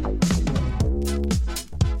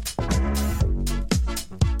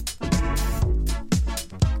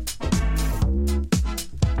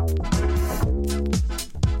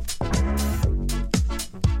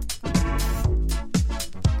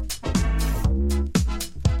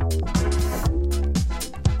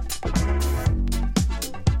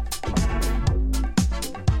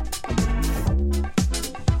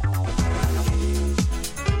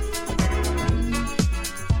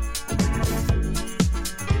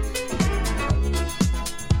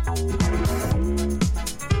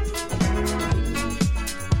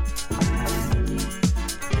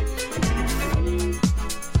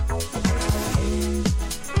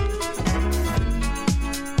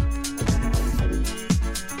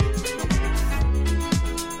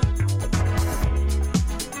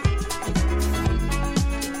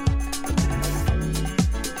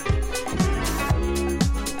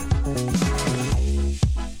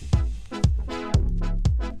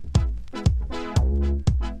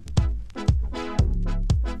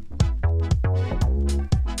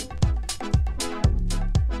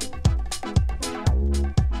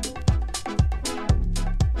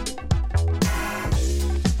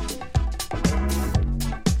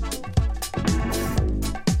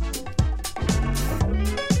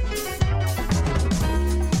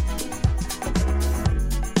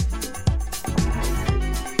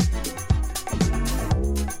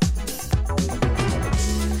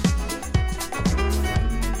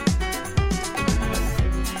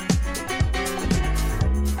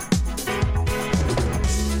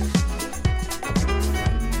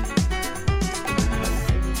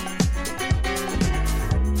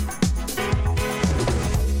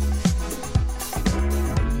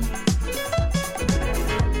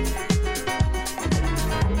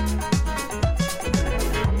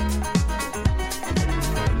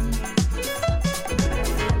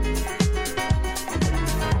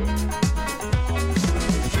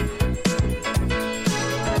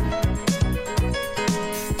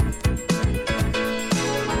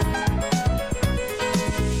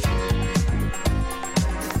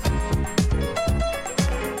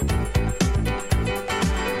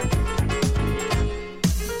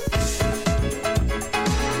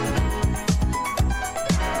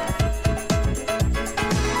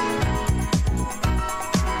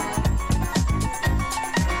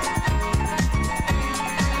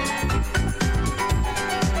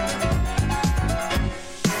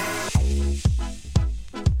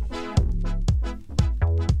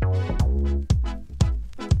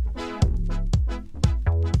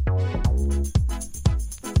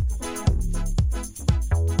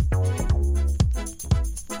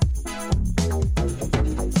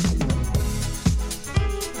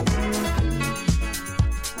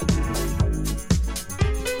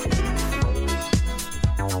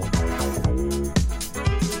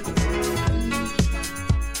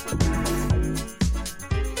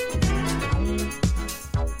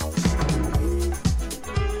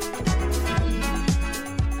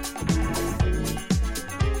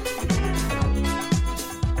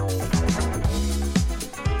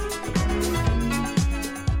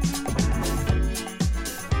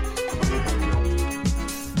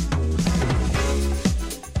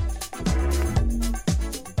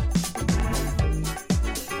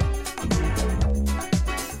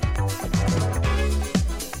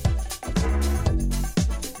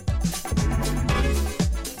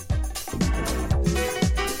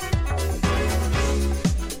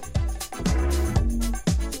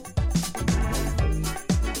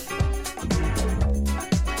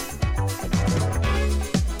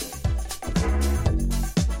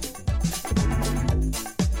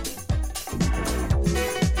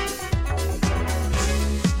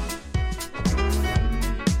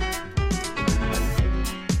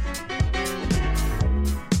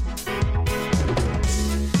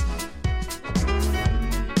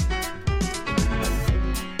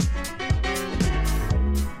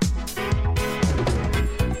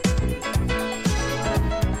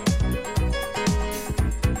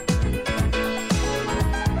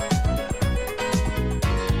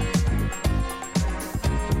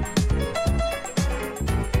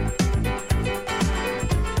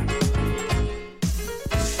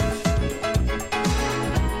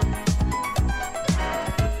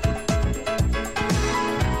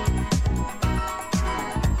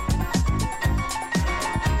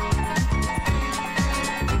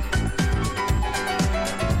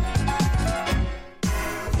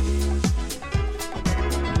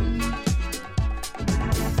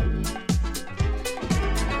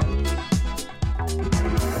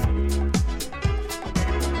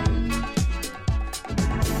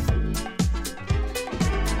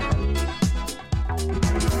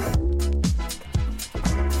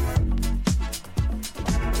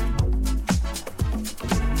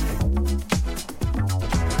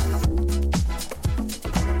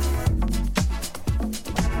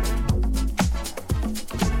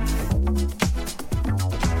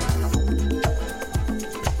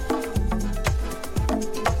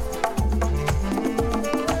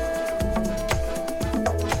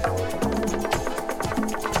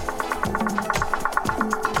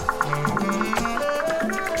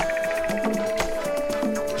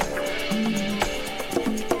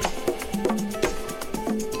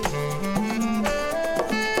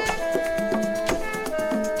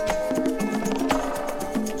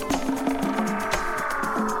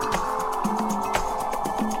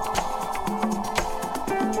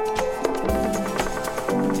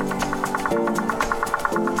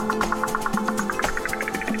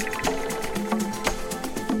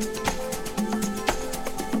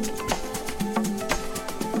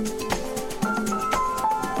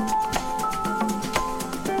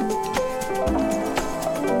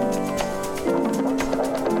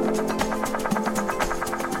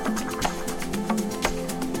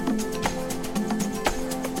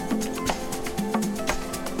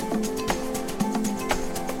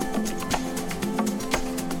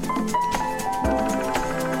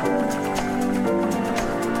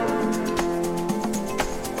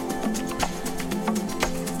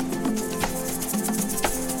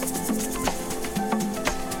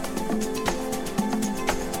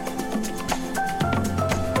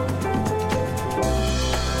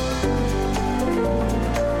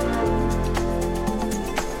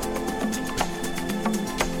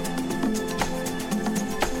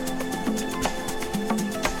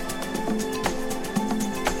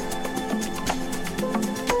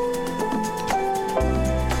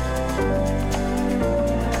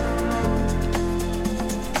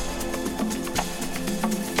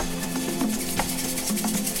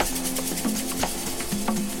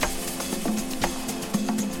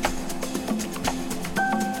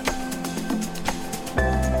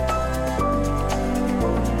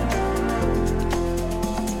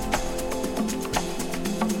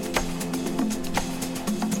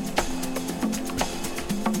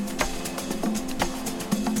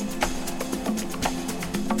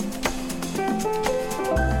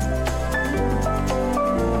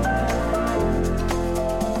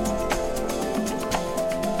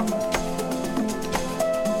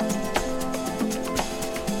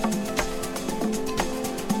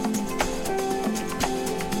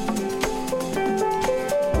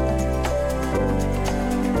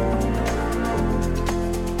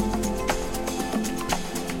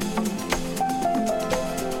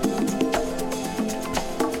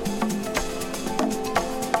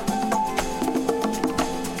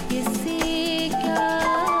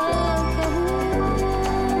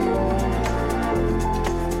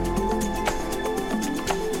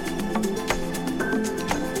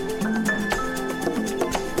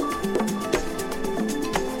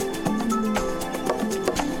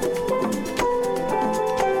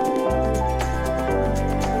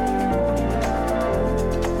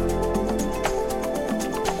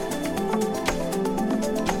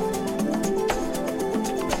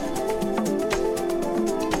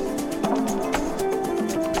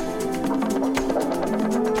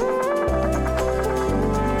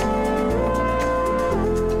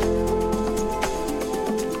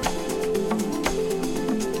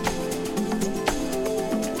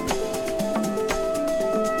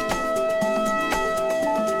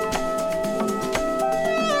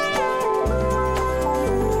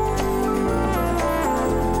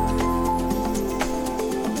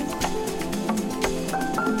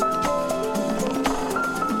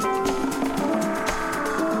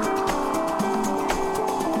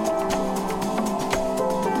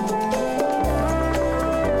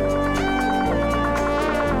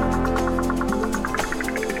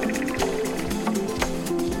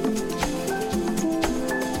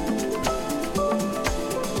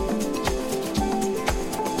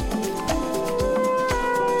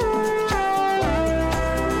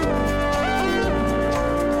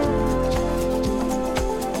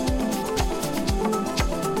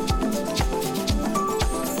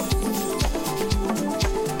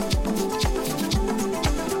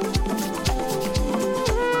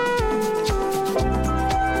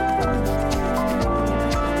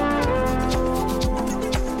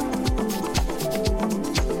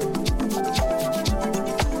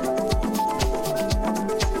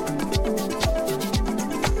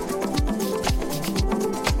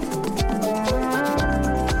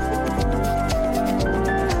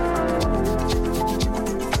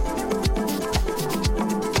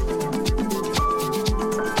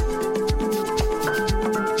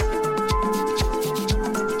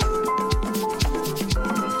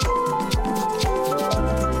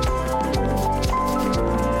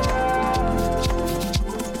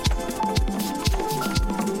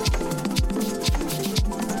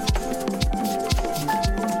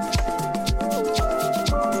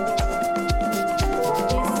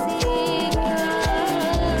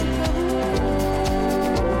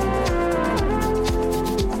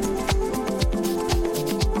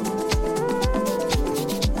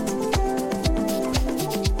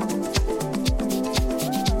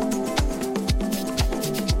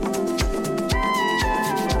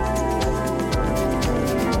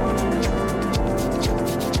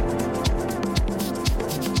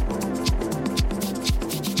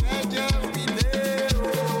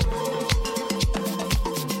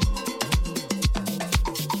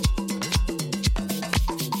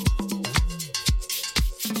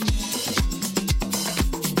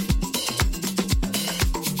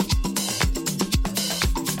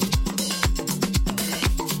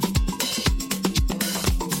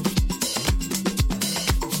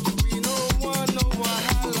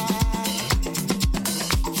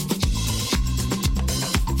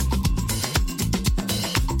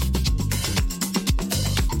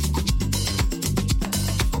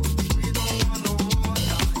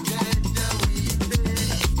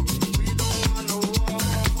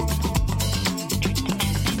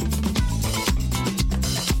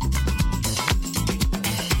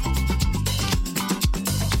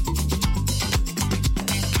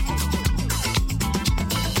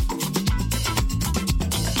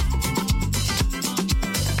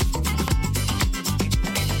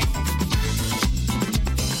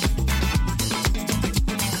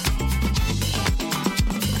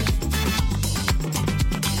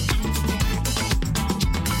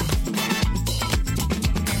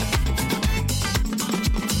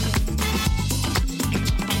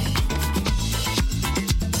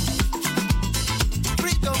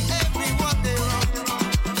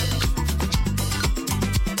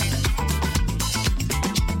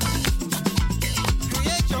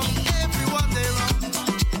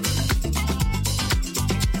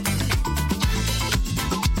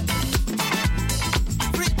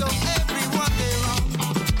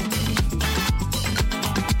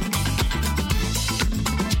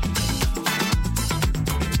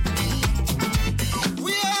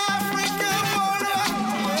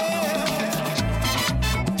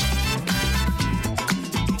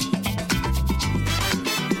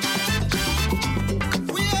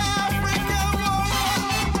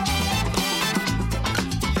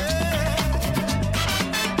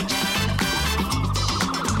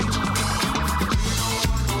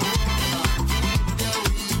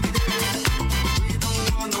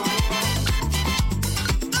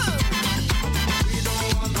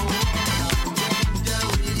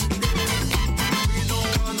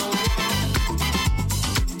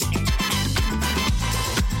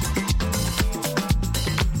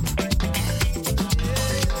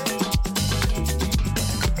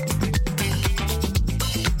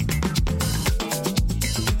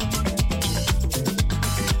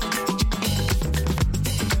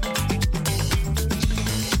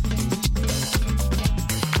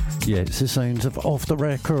 Yeah, it's the sounds of Off the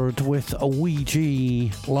Record with a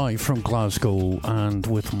weeG live from Glasgow and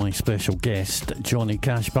with my special guest, Johnny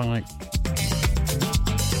Cashback.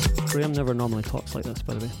 Graham never normally talks like this,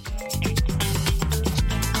 by the way.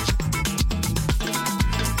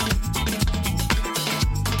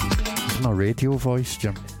 It's my radio voice,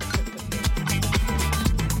 Jim.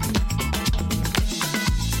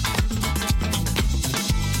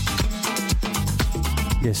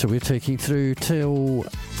 Yeah, so we're taking through till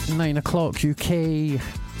 9 o'clock UK,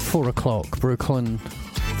 4 o'clock Brooklyn,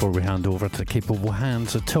 before we hand over to the capable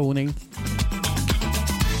hands of Tony.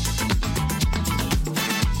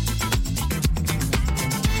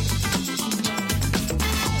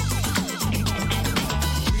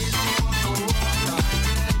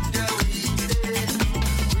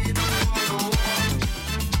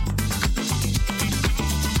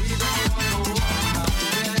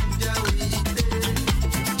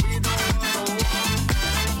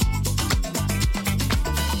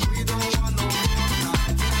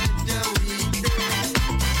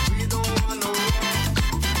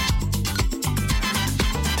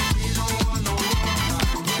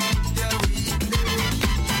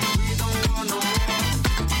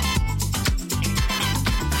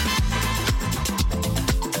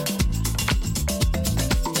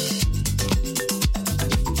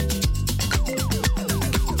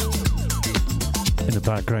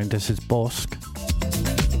 Background, this is Bosk,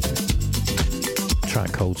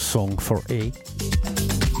 track called Song for A.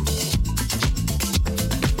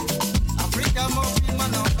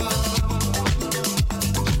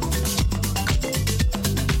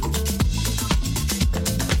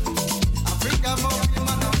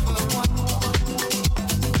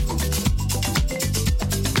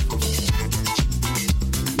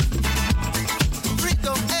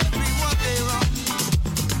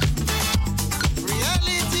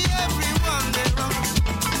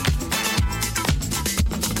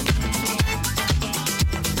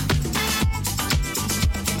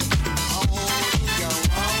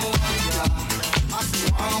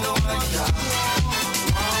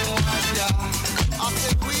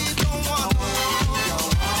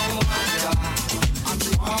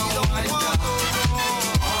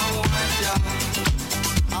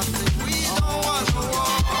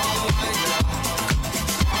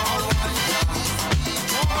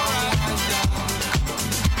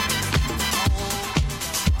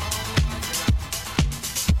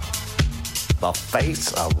 The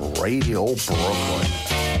face of Radio Brooklyn.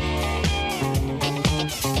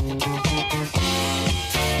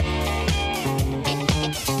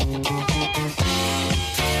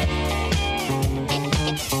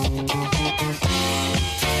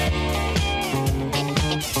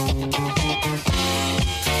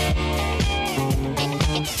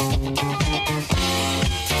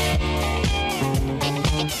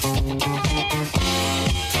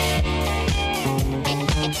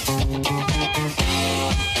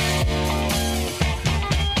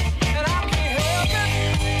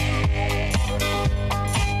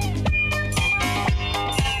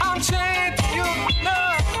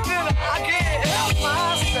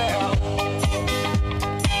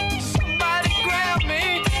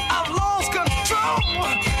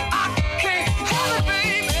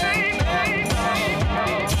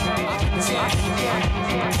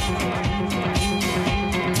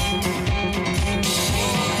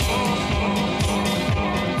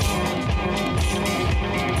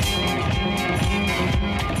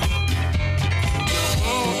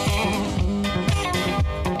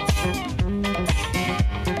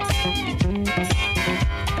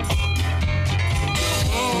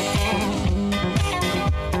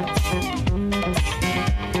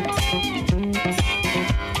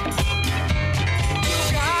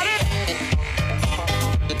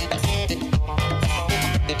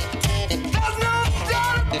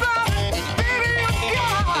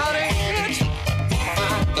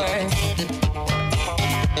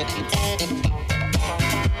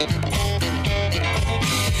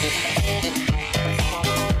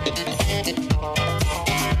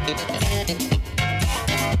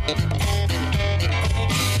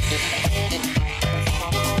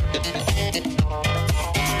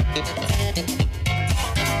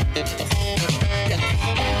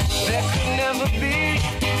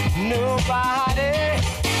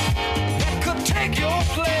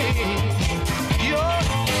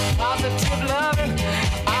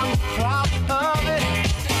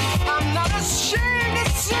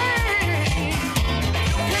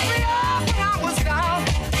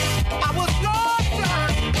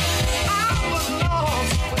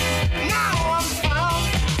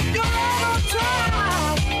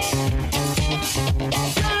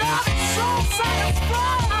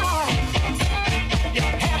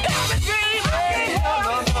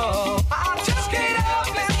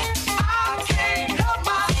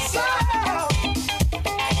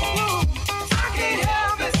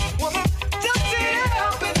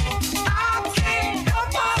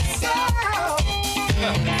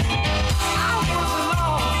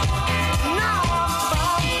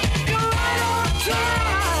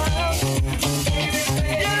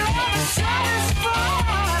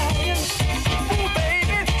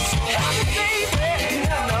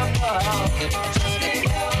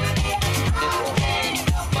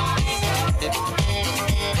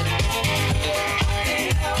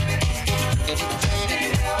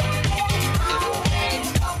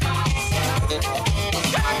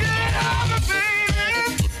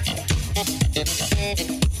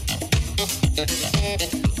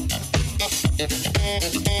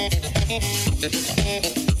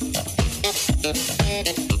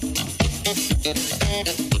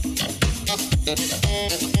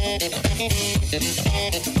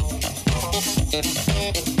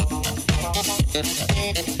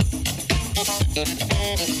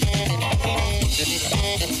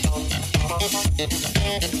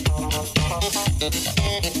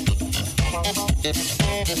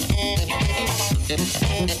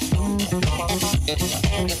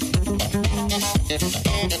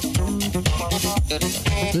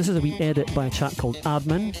 So this is a wee edit by a chap called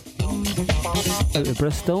Admin out of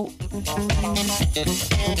Bristol.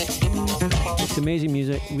 It's amazing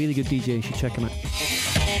music, really good DJ, you should check him out.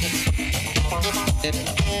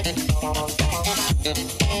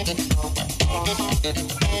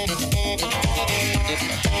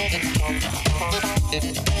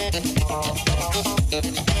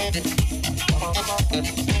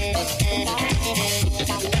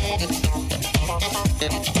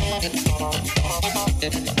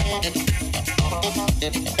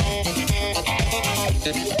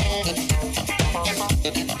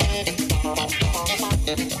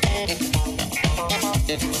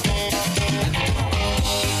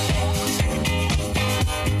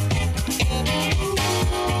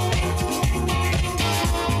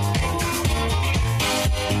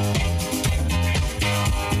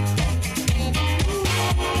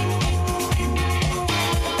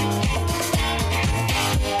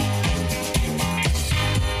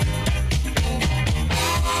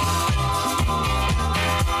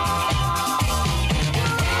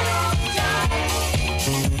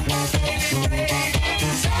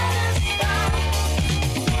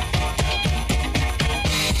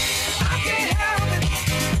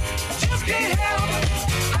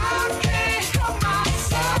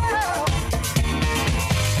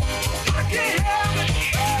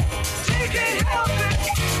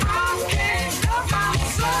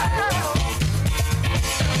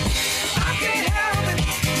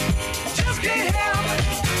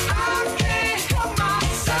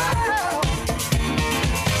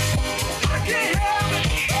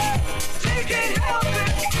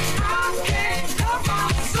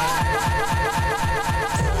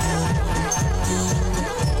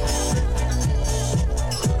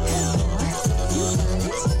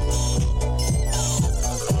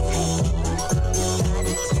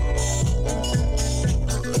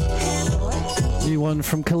 One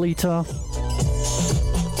from Kalita.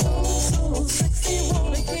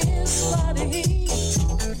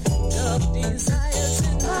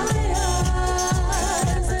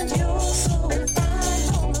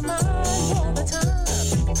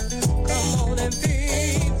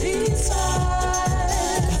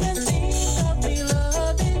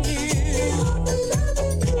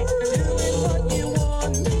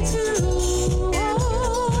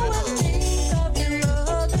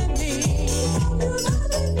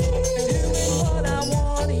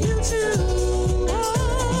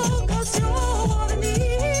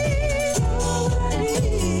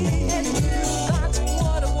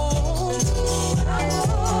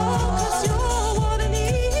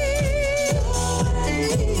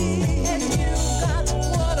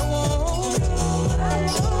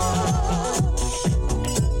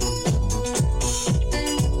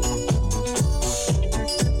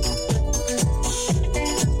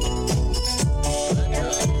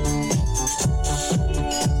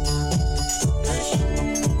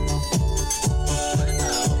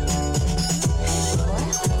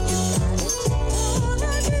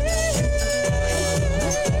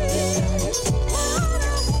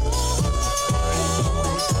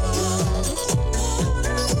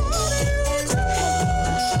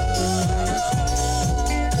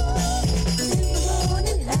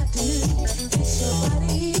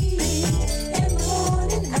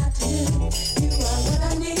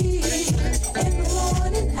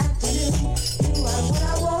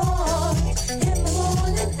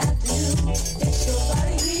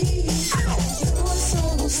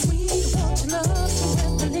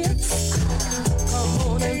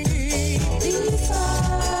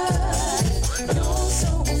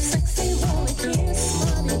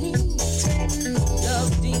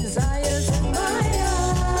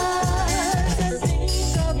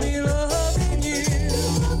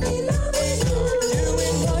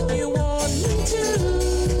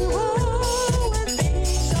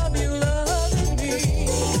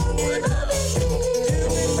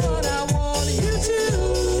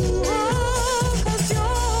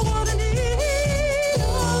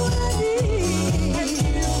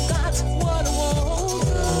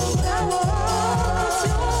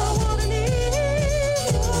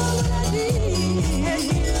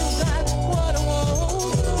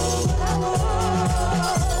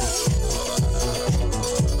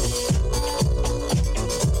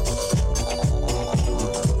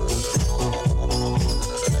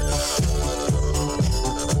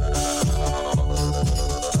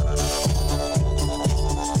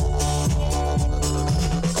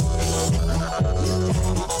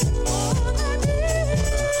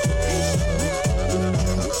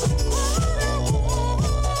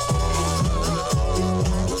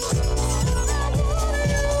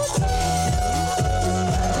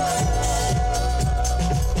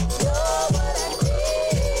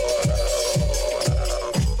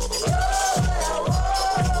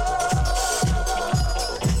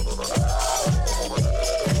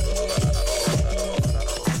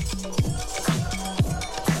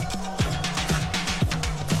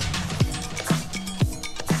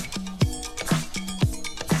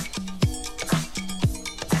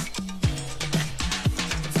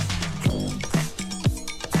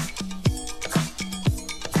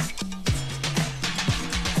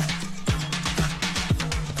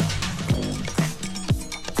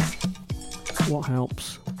 what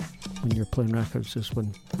helps when you're playing records is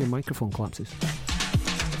when your microphone collapses.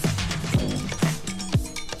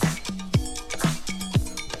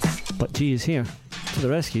 But G is here to the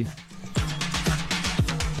rescue.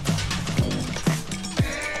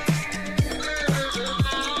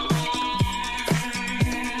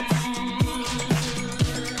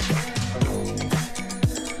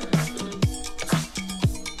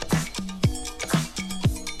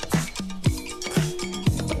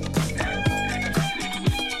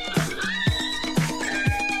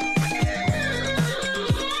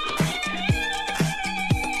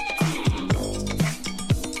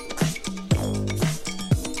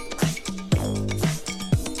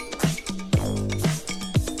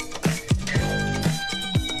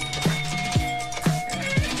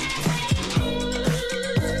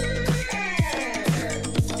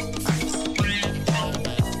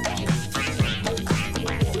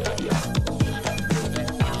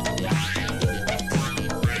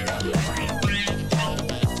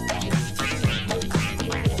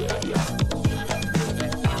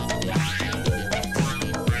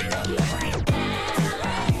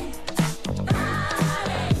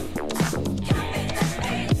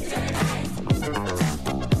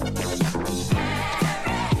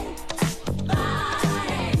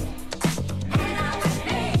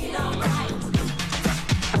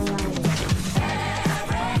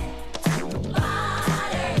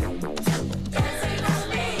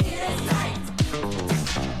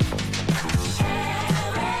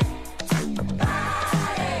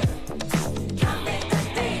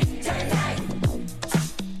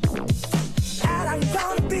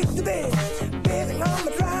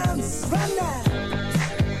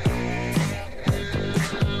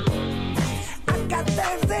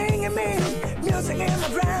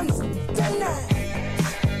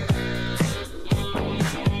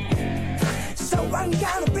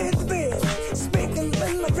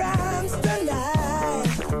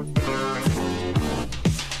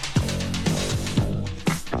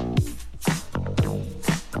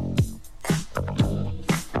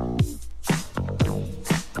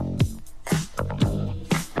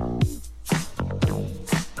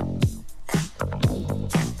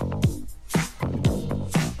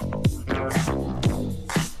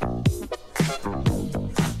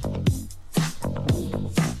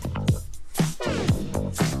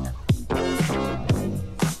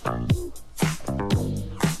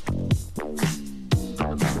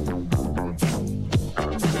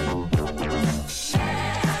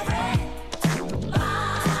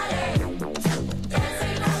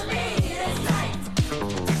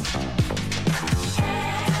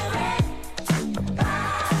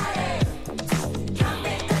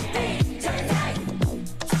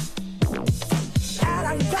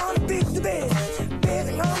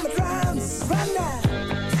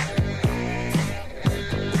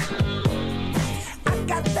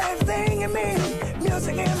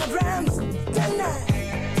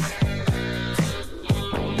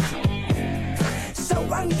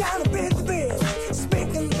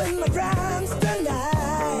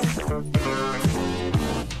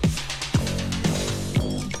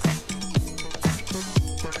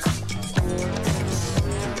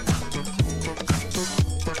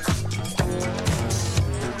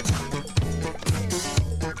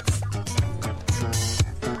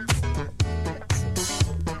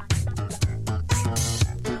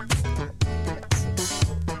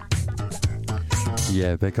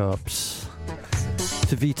 Yeah, big ups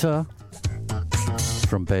to Vita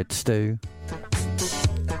from Bed-Stuy.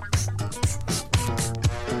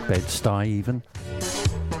 Bed-Stuy even.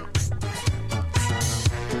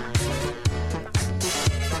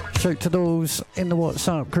 Shout to those in the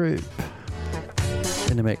WhatsApp group,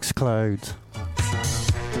 in the Mixcloud.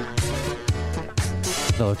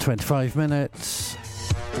 Another 25 minutes.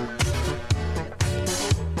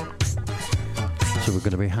 So we're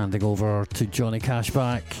going to be handing over to Johnny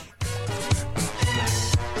Cashback.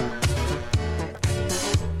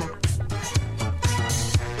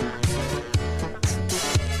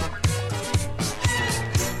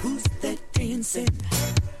 Who's that dancing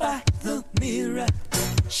by the mirror?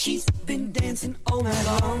 She's been dancing all night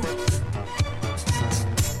long.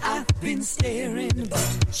 I've been staring,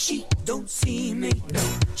 but she don't see me.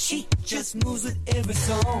 No, she just moves with every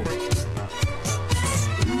song.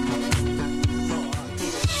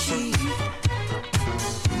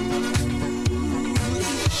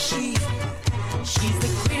 She's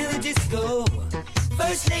the queen of the disco,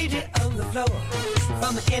 first lady of the floor.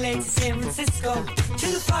 From LA to San Francisco to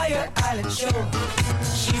the Fire Island shore.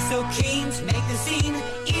 She's so keen to make the scene,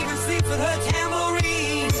 even sleep with her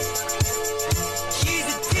tambourine. She's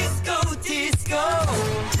a disco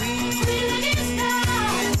queen.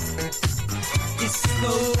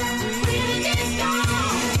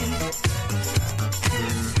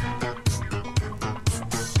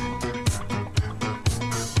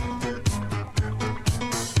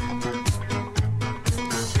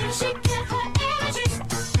 All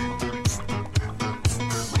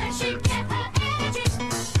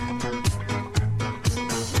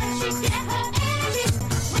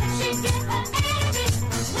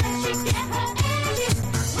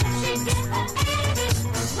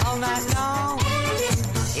night long,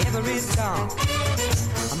 everybody's gone.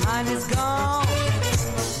 My mind is gone.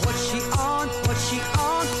 What's she on? What's she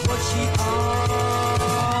on? What's she on?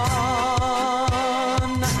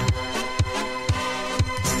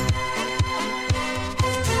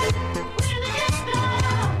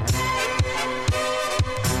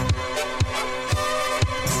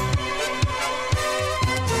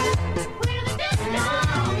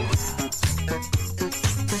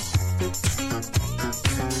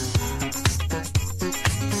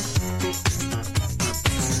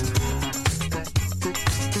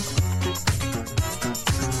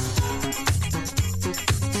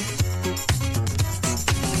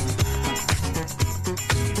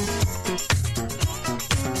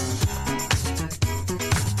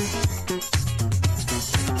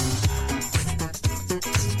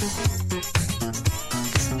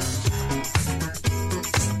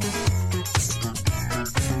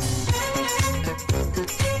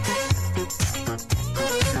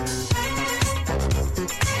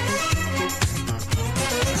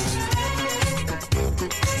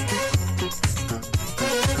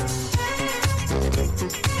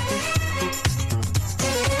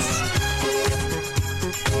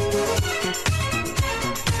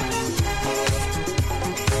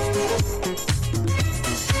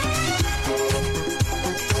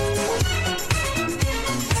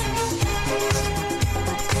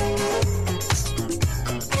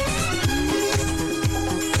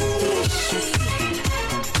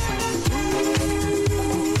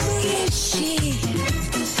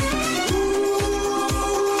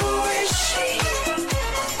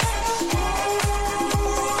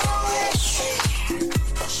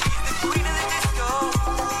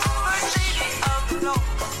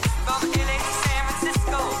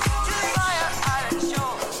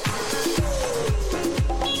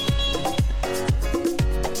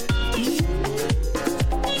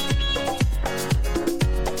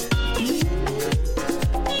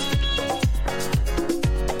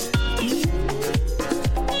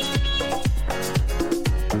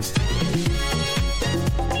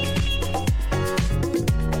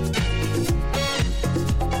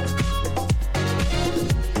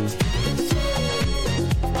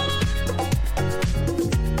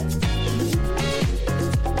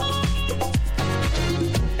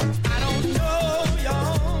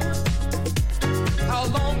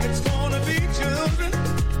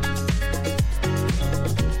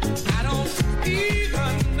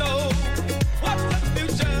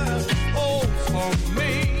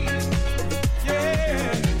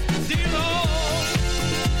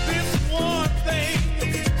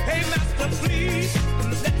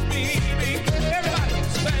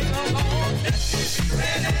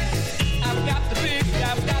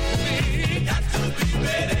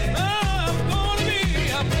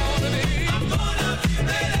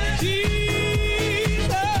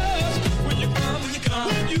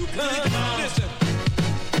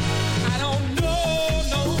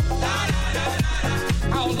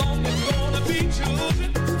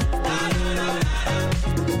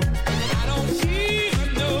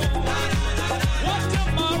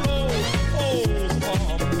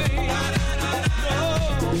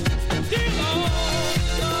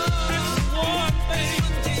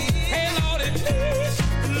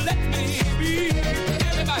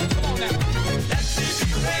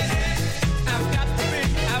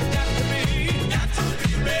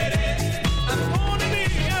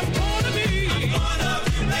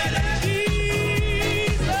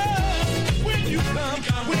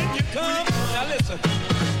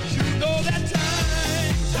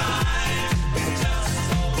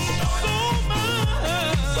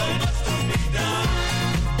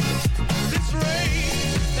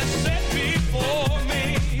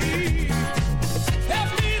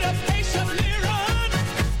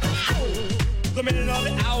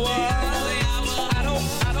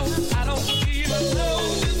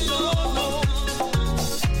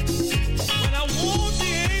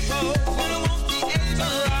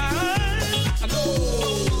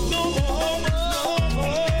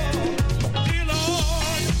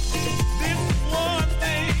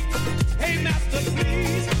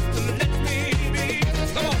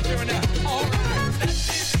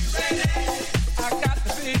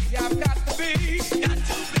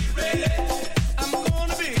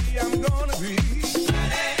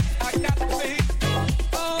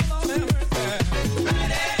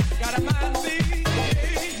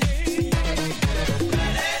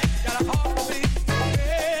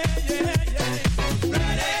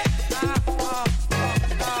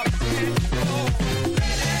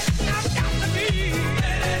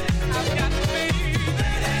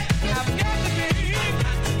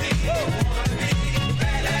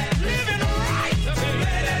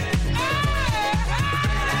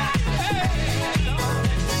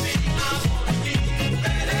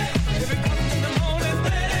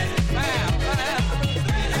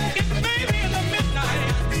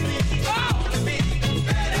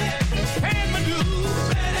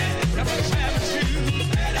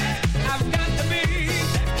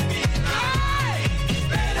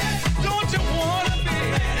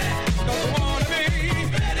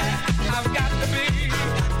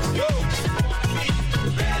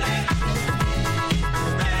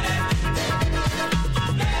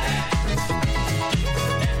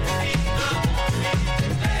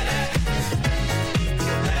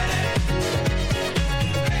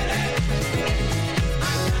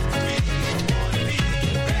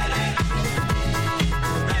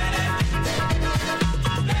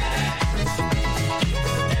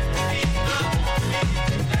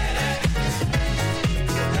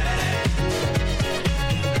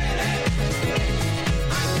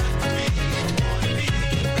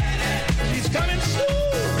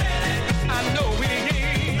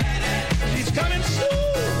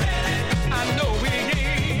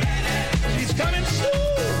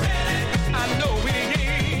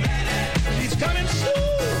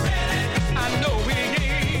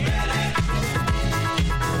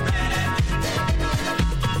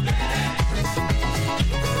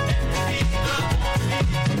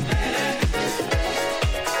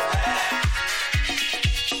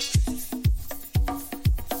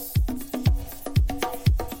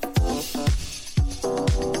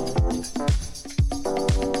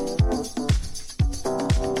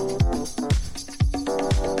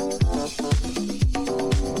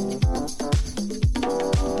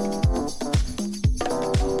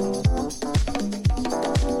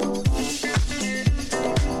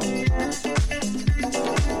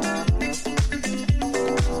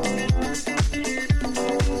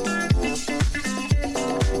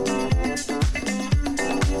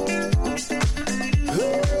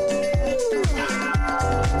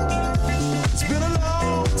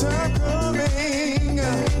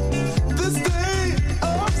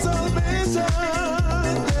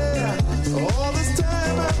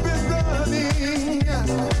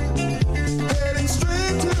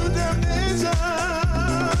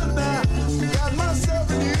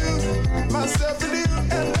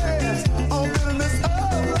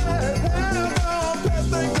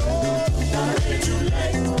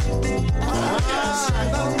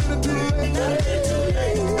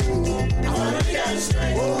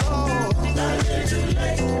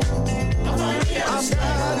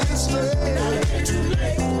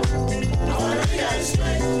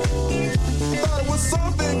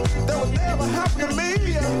 would never happen to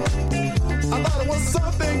me. I thought it was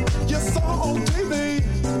something you saw on TV.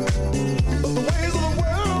 But the ways of the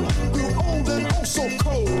world grew old and oh so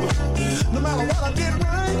cold. No matter what I did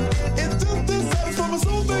right, it just didn't satisfy my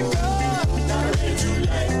soul. Thank God. Not too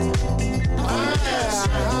late.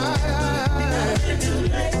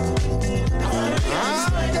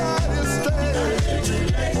 I got it straight.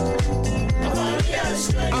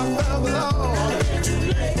 I found the Lord.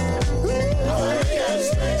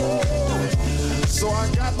 So I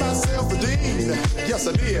got myself redeemed. Yes,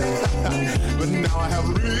 I did. But now I have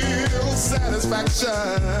real satisfaction.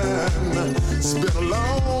 It's been a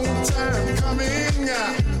long time coming.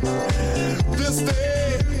 This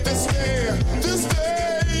day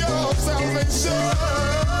of salvation.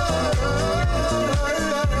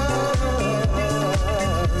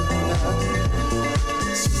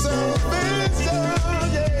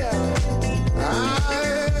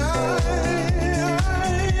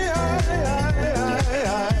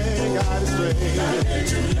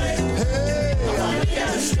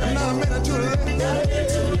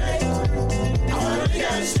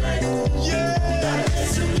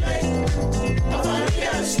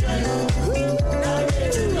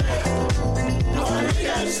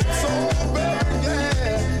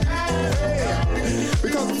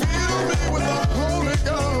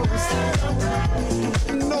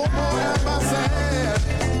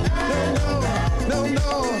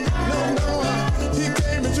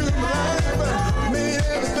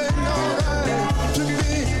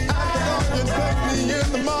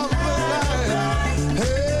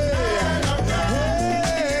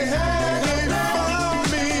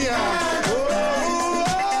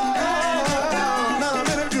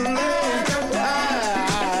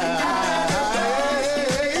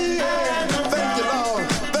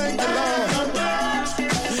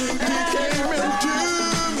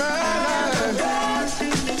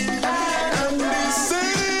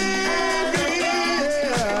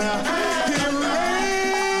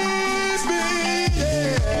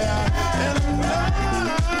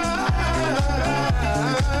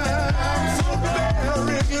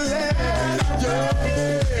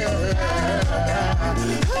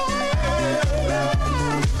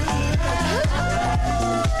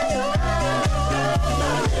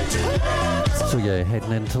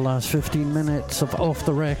 Heading into the last 15 minutes of Off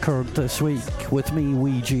the Record this week with me,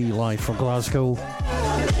 weeG, live from Glasgow.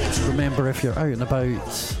 Remember, if you're out and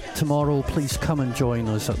about tomorrow, please come and join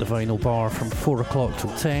us at the Vinyl Bar from 4 o'clock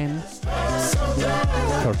till 10.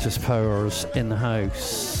 Curtis Powers in the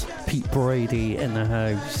house, Pete Brady in the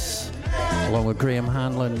house, along with Graham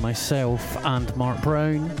Hanlon, myself and Mark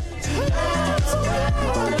Brown.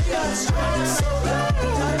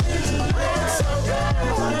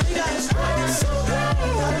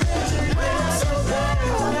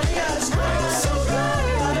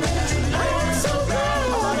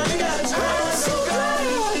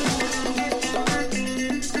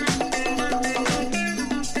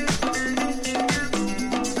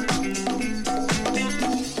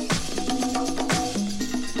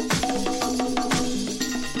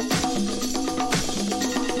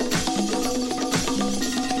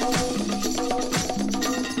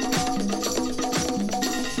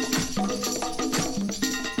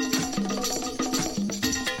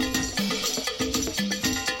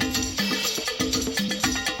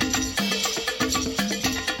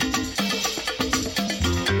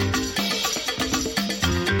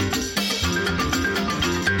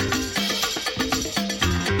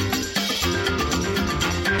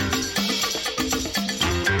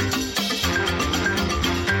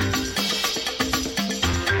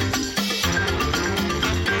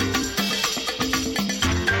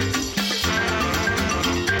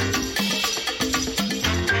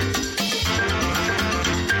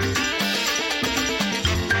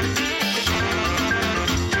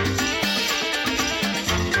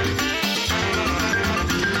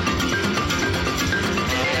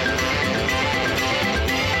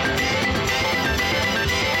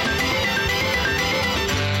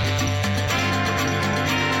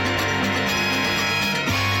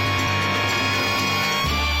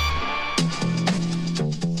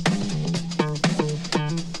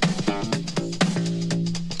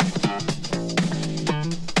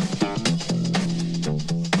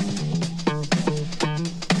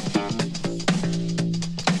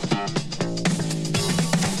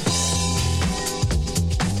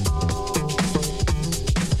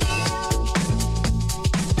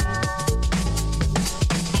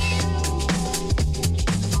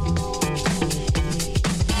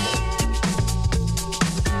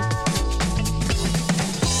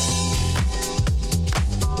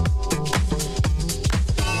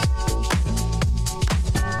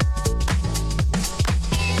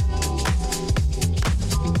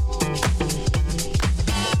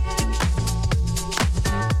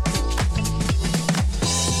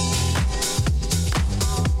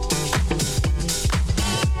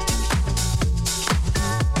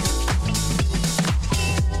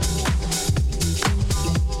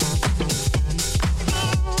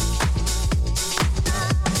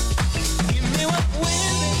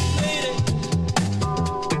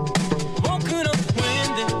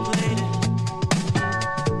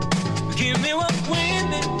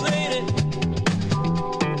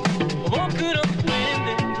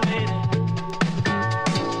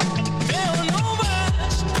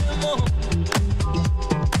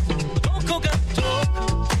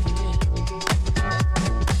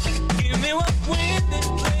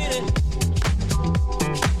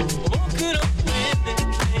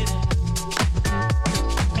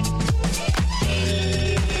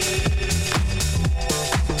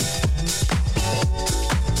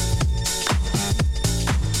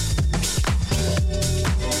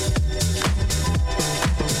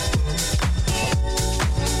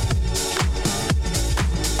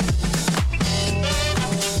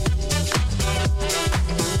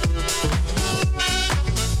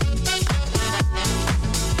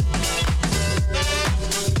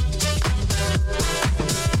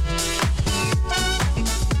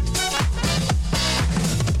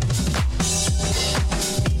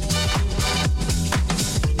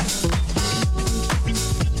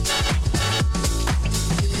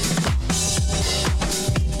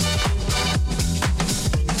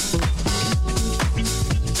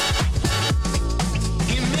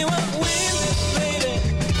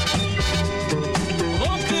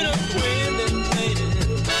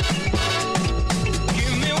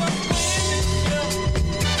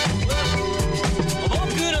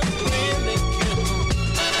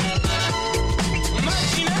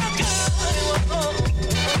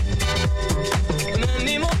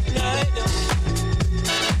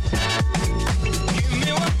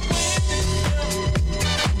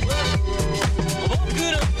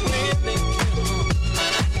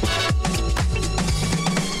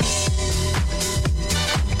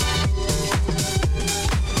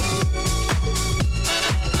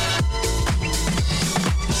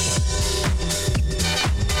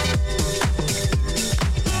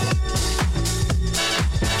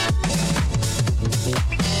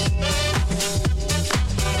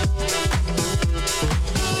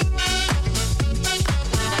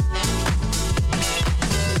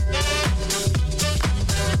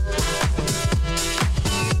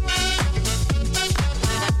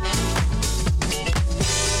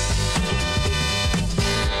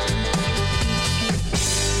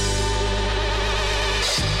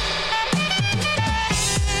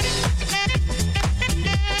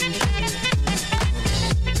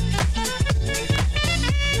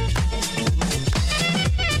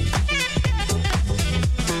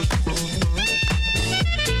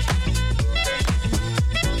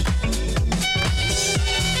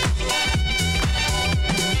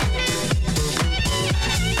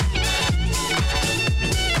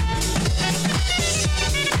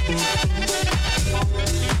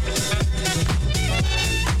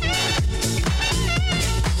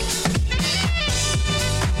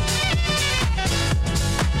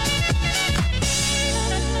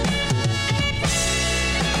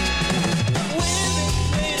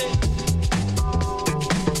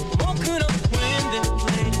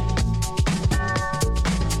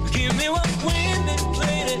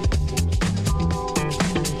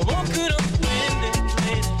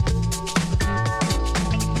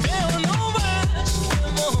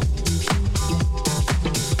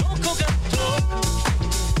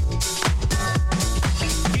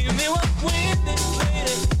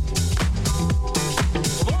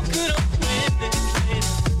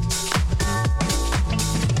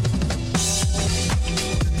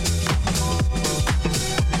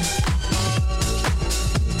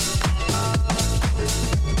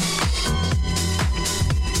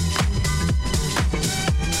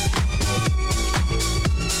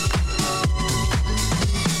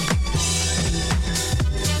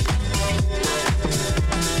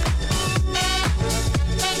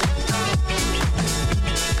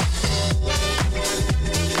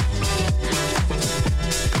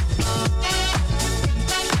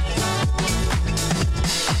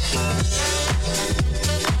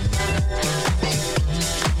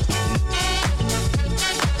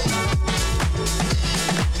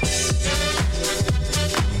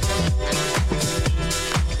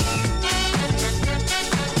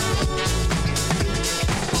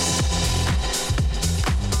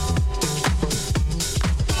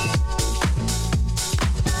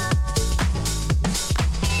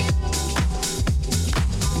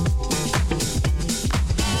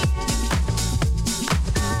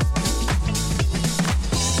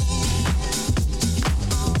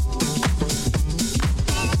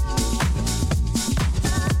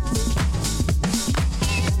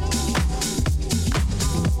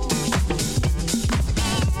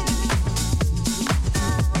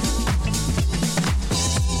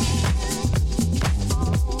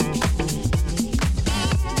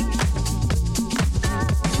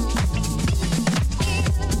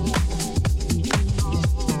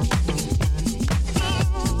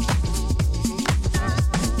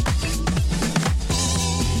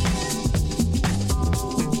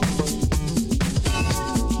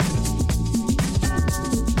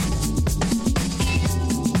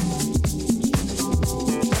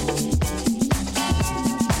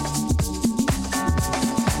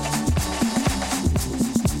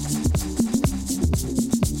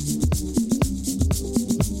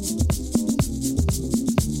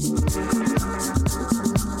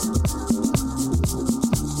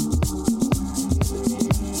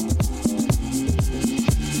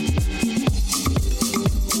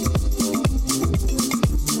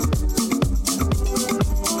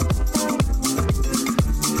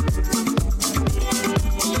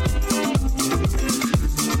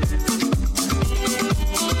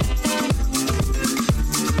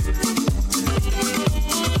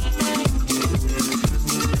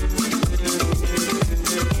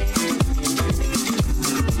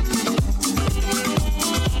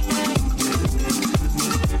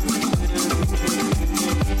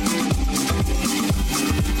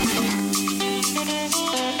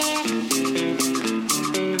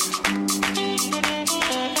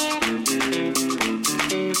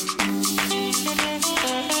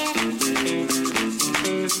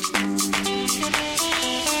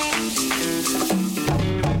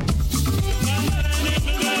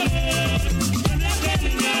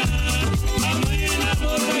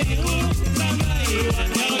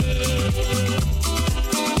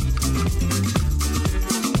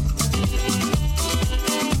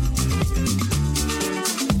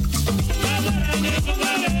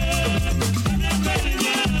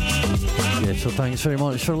 Thanks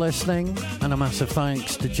very much for listening, and a massive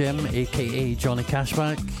thanks to Jim, aka Johnny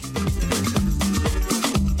Cashback.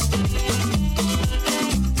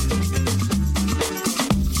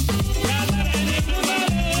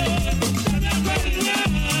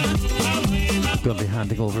 I'm going to be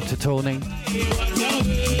handing over to Tony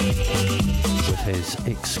with his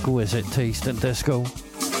exquisite taste in disco.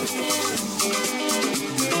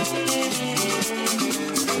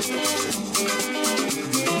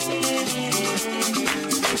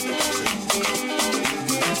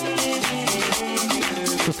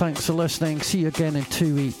 So thanks for listening. See you again in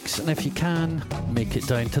 2 weeks. And if you can, make it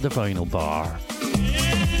down to the vinyl bar.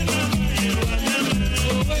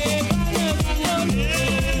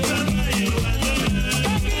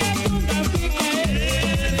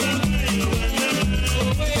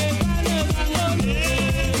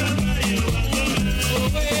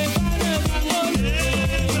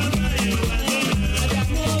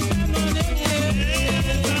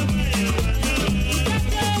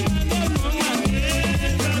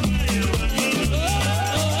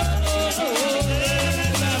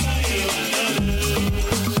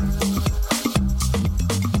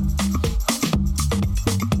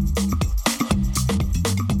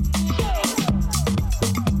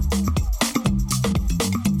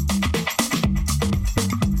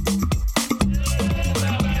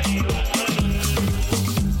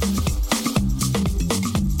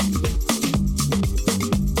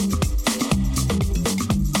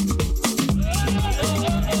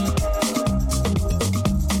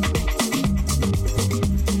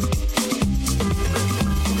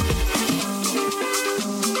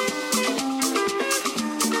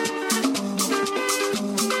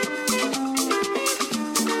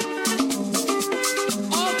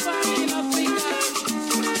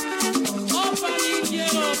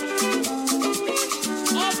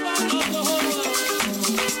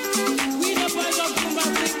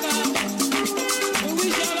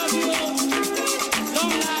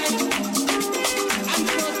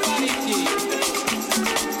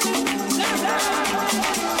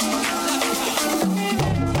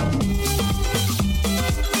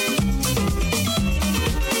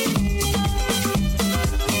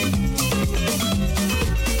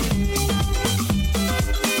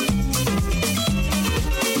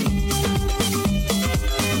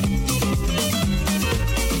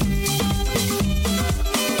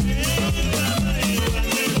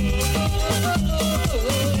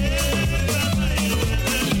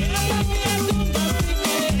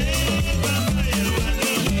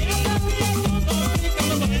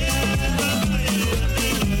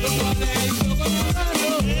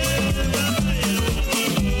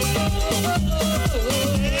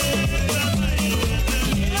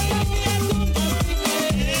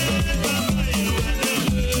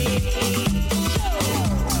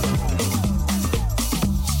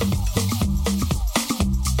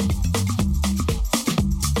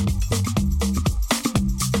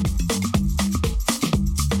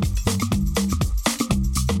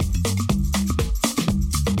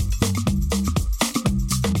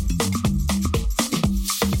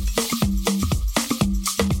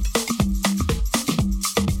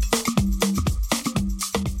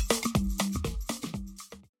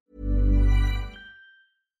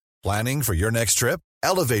 Planning for your next trip?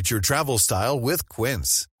 Elevate your travel style with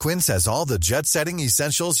Quince. Quince has all the jet-setting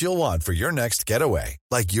essentials you'll want for your next getaway,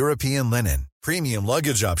 like European linen, premium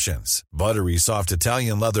luggage options, buttery soft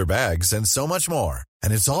Italian leather bags, and so much more.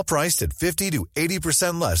 And it's all priced at 50 to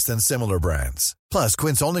 80% less than similar brands. Plus,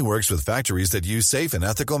 Quince only works with factories that use safe and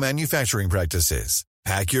ethical manufacturing practices.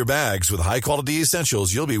 Pack your bags with high-quality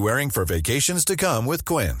essentials you'll be wearing for vacations to come with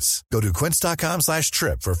Quince. Go to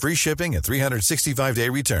quince.com/trip for free shipping and 365-day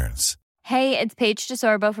returns. Hey, it's Paige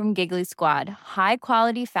DeSorbo from Giggly Squad. High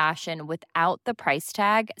quality fashion without the price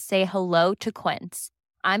tag. Say hello to Quince.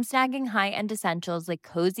 I'm snagging high-end essentials like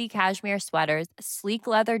cozy cashmere sweaters, sleek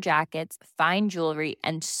leather jackets, fine jewelry,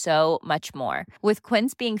 and so much more. With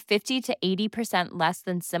Quince being 50 to 80% less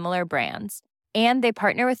than similar brands. And they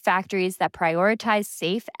partner with factories that prioritize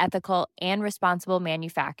safe, ethical, and responsible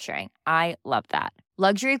manufacturing. I love that.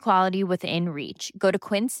 Luxury quality within reach. Go to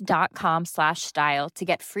quince.com/style to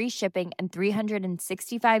get free shipping and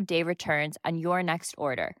 365-day returns on your next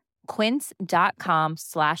order.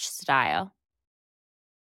 Quince.com/style.